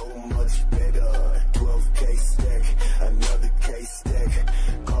so much better. 12K stack, another K stack.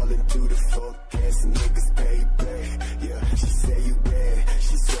 Calling to the forecast, niggas pay back. Yeah, she say you bad,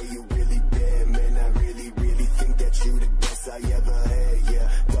 she say you really bad. Man, I really, really think that you the best I ever had. Yeah,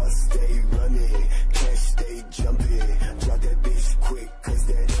 thoughts stay running, cash stay jumping. Drop that bitch quick, cause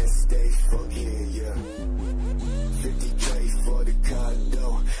that ass stay fucking, yeah. 50K for the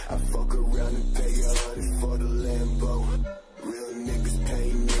condo, I fuck around and pay 100 for the Lambo. Real niggas pay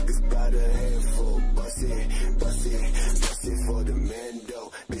niggas by the handful. Bust it, bust it, bust it for the Mando.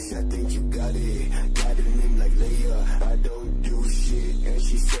 Bitch, I think you got it. Got a name like Leia. I don't do shit, and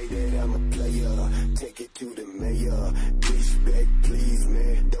she say that I'm a player. Take it to the mayor. Bitch, back please,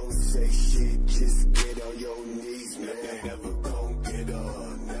 man. Don't say shit, just get on your knees, man. Never gon' get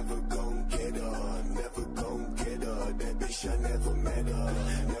her, never gon' get her, never gon' get her. That bitch, I never met her.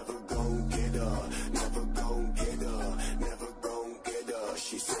 Never gon' get her, never gon' get her, never gon' get her.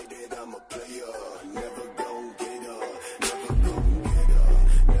 She say that I'm a player. Never gon' get her, never gon' get her,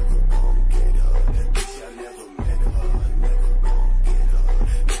 never gon' get her. That bitch, I never met her. Never gon' get her,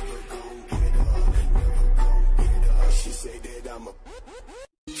 never gon' get her, never gon' get her. She say that I'm a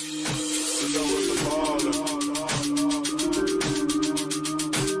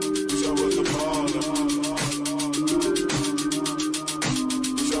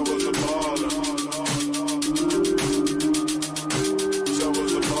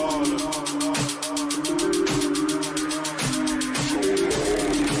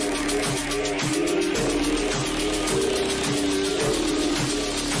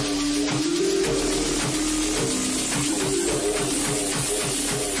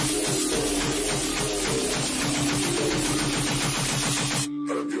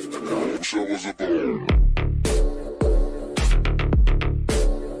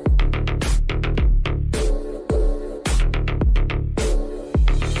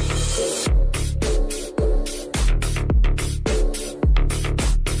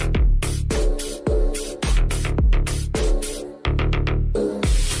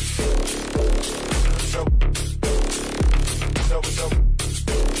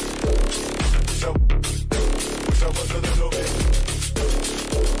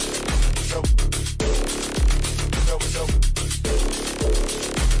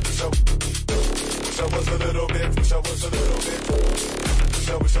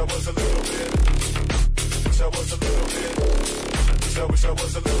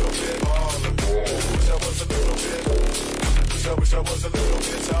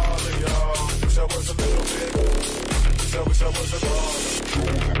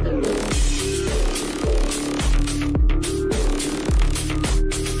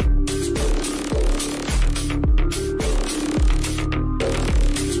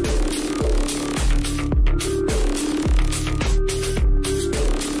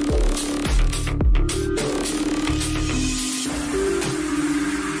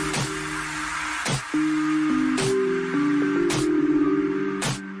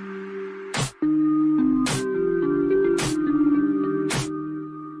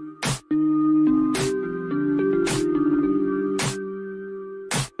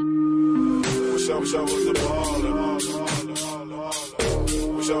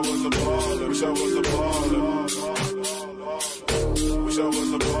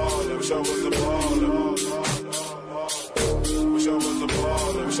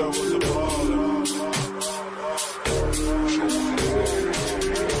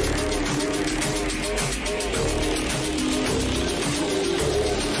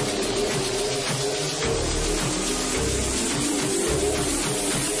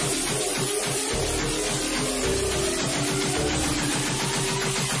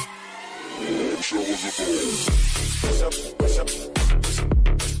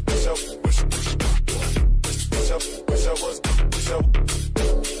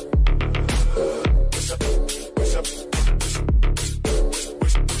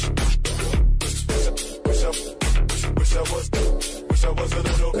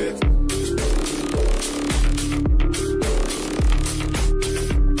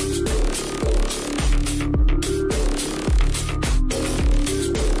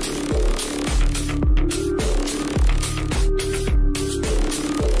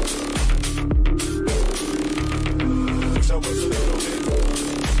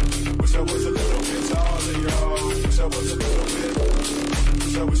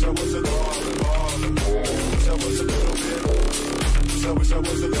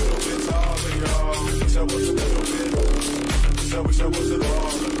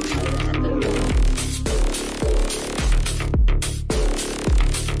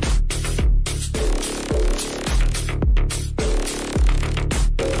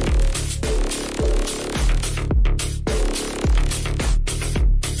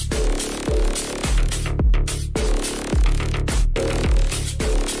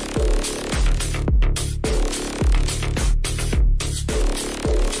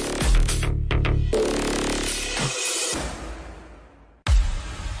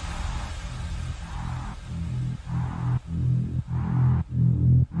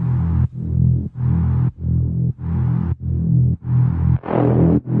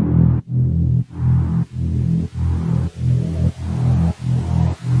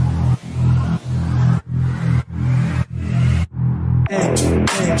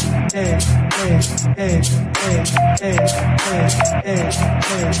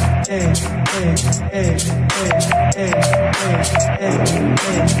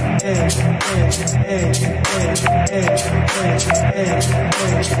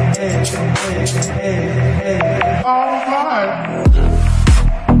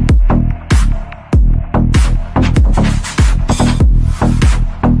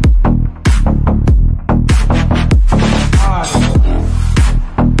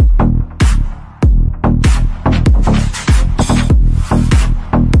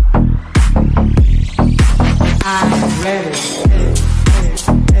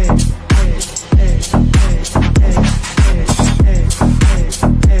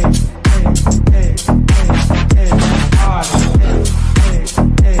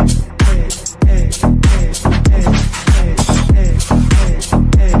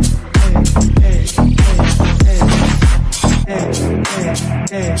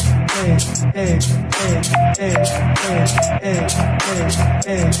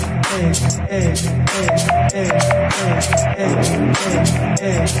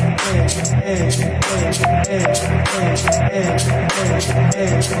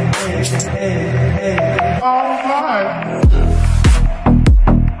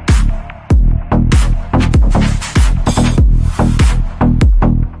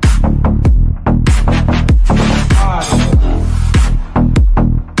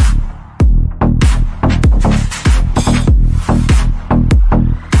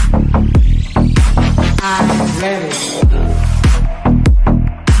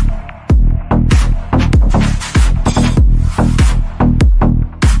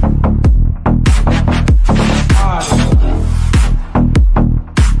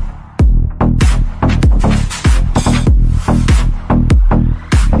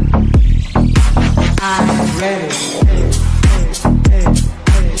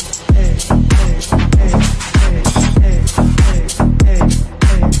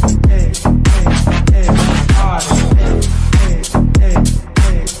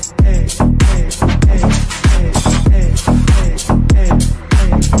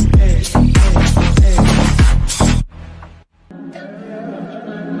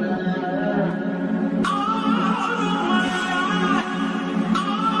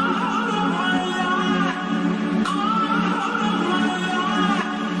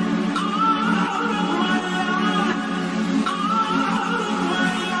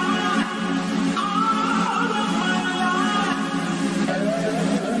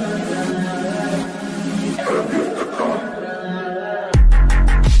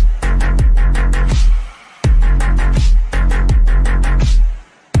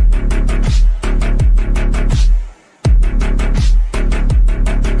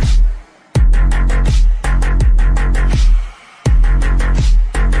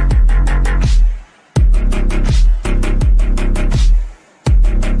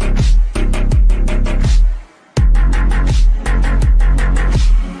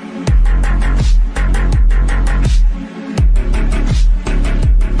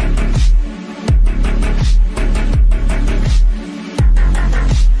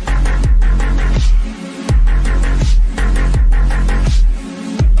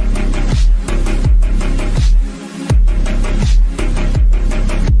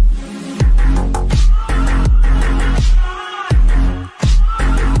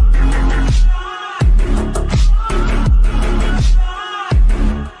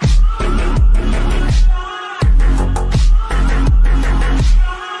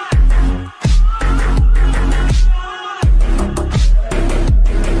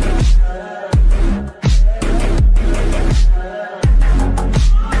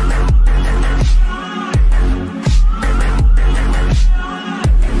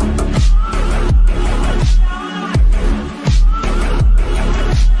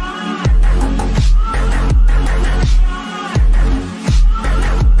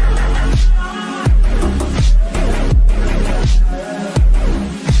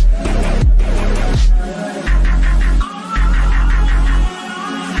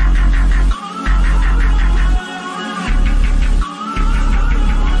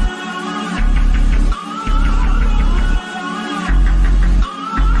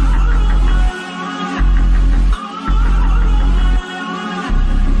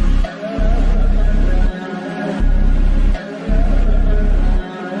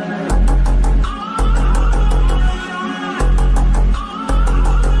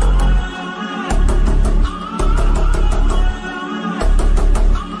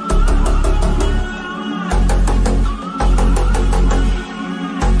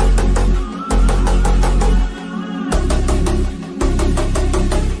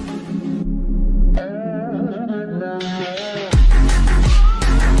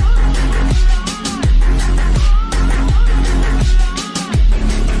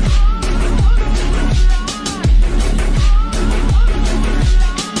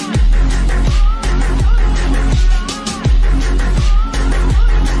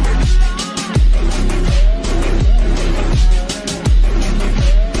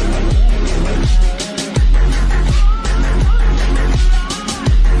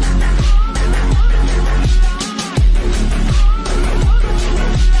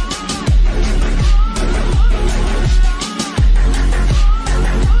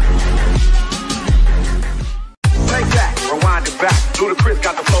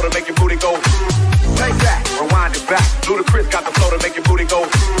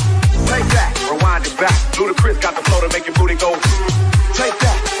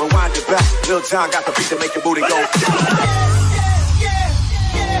Lil John got the beat to make your booty go.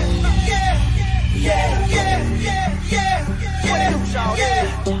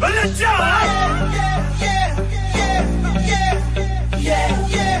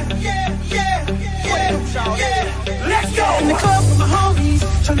 Let's go! In the club with my homies,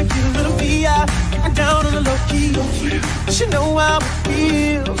 tryna get a little VI, and down on the low key. She know how it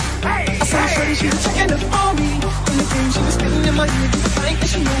feels. I saw shorty, she was checking up on me. In the game, she was spitting in my ear, just like that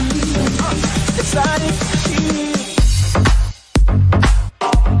she knew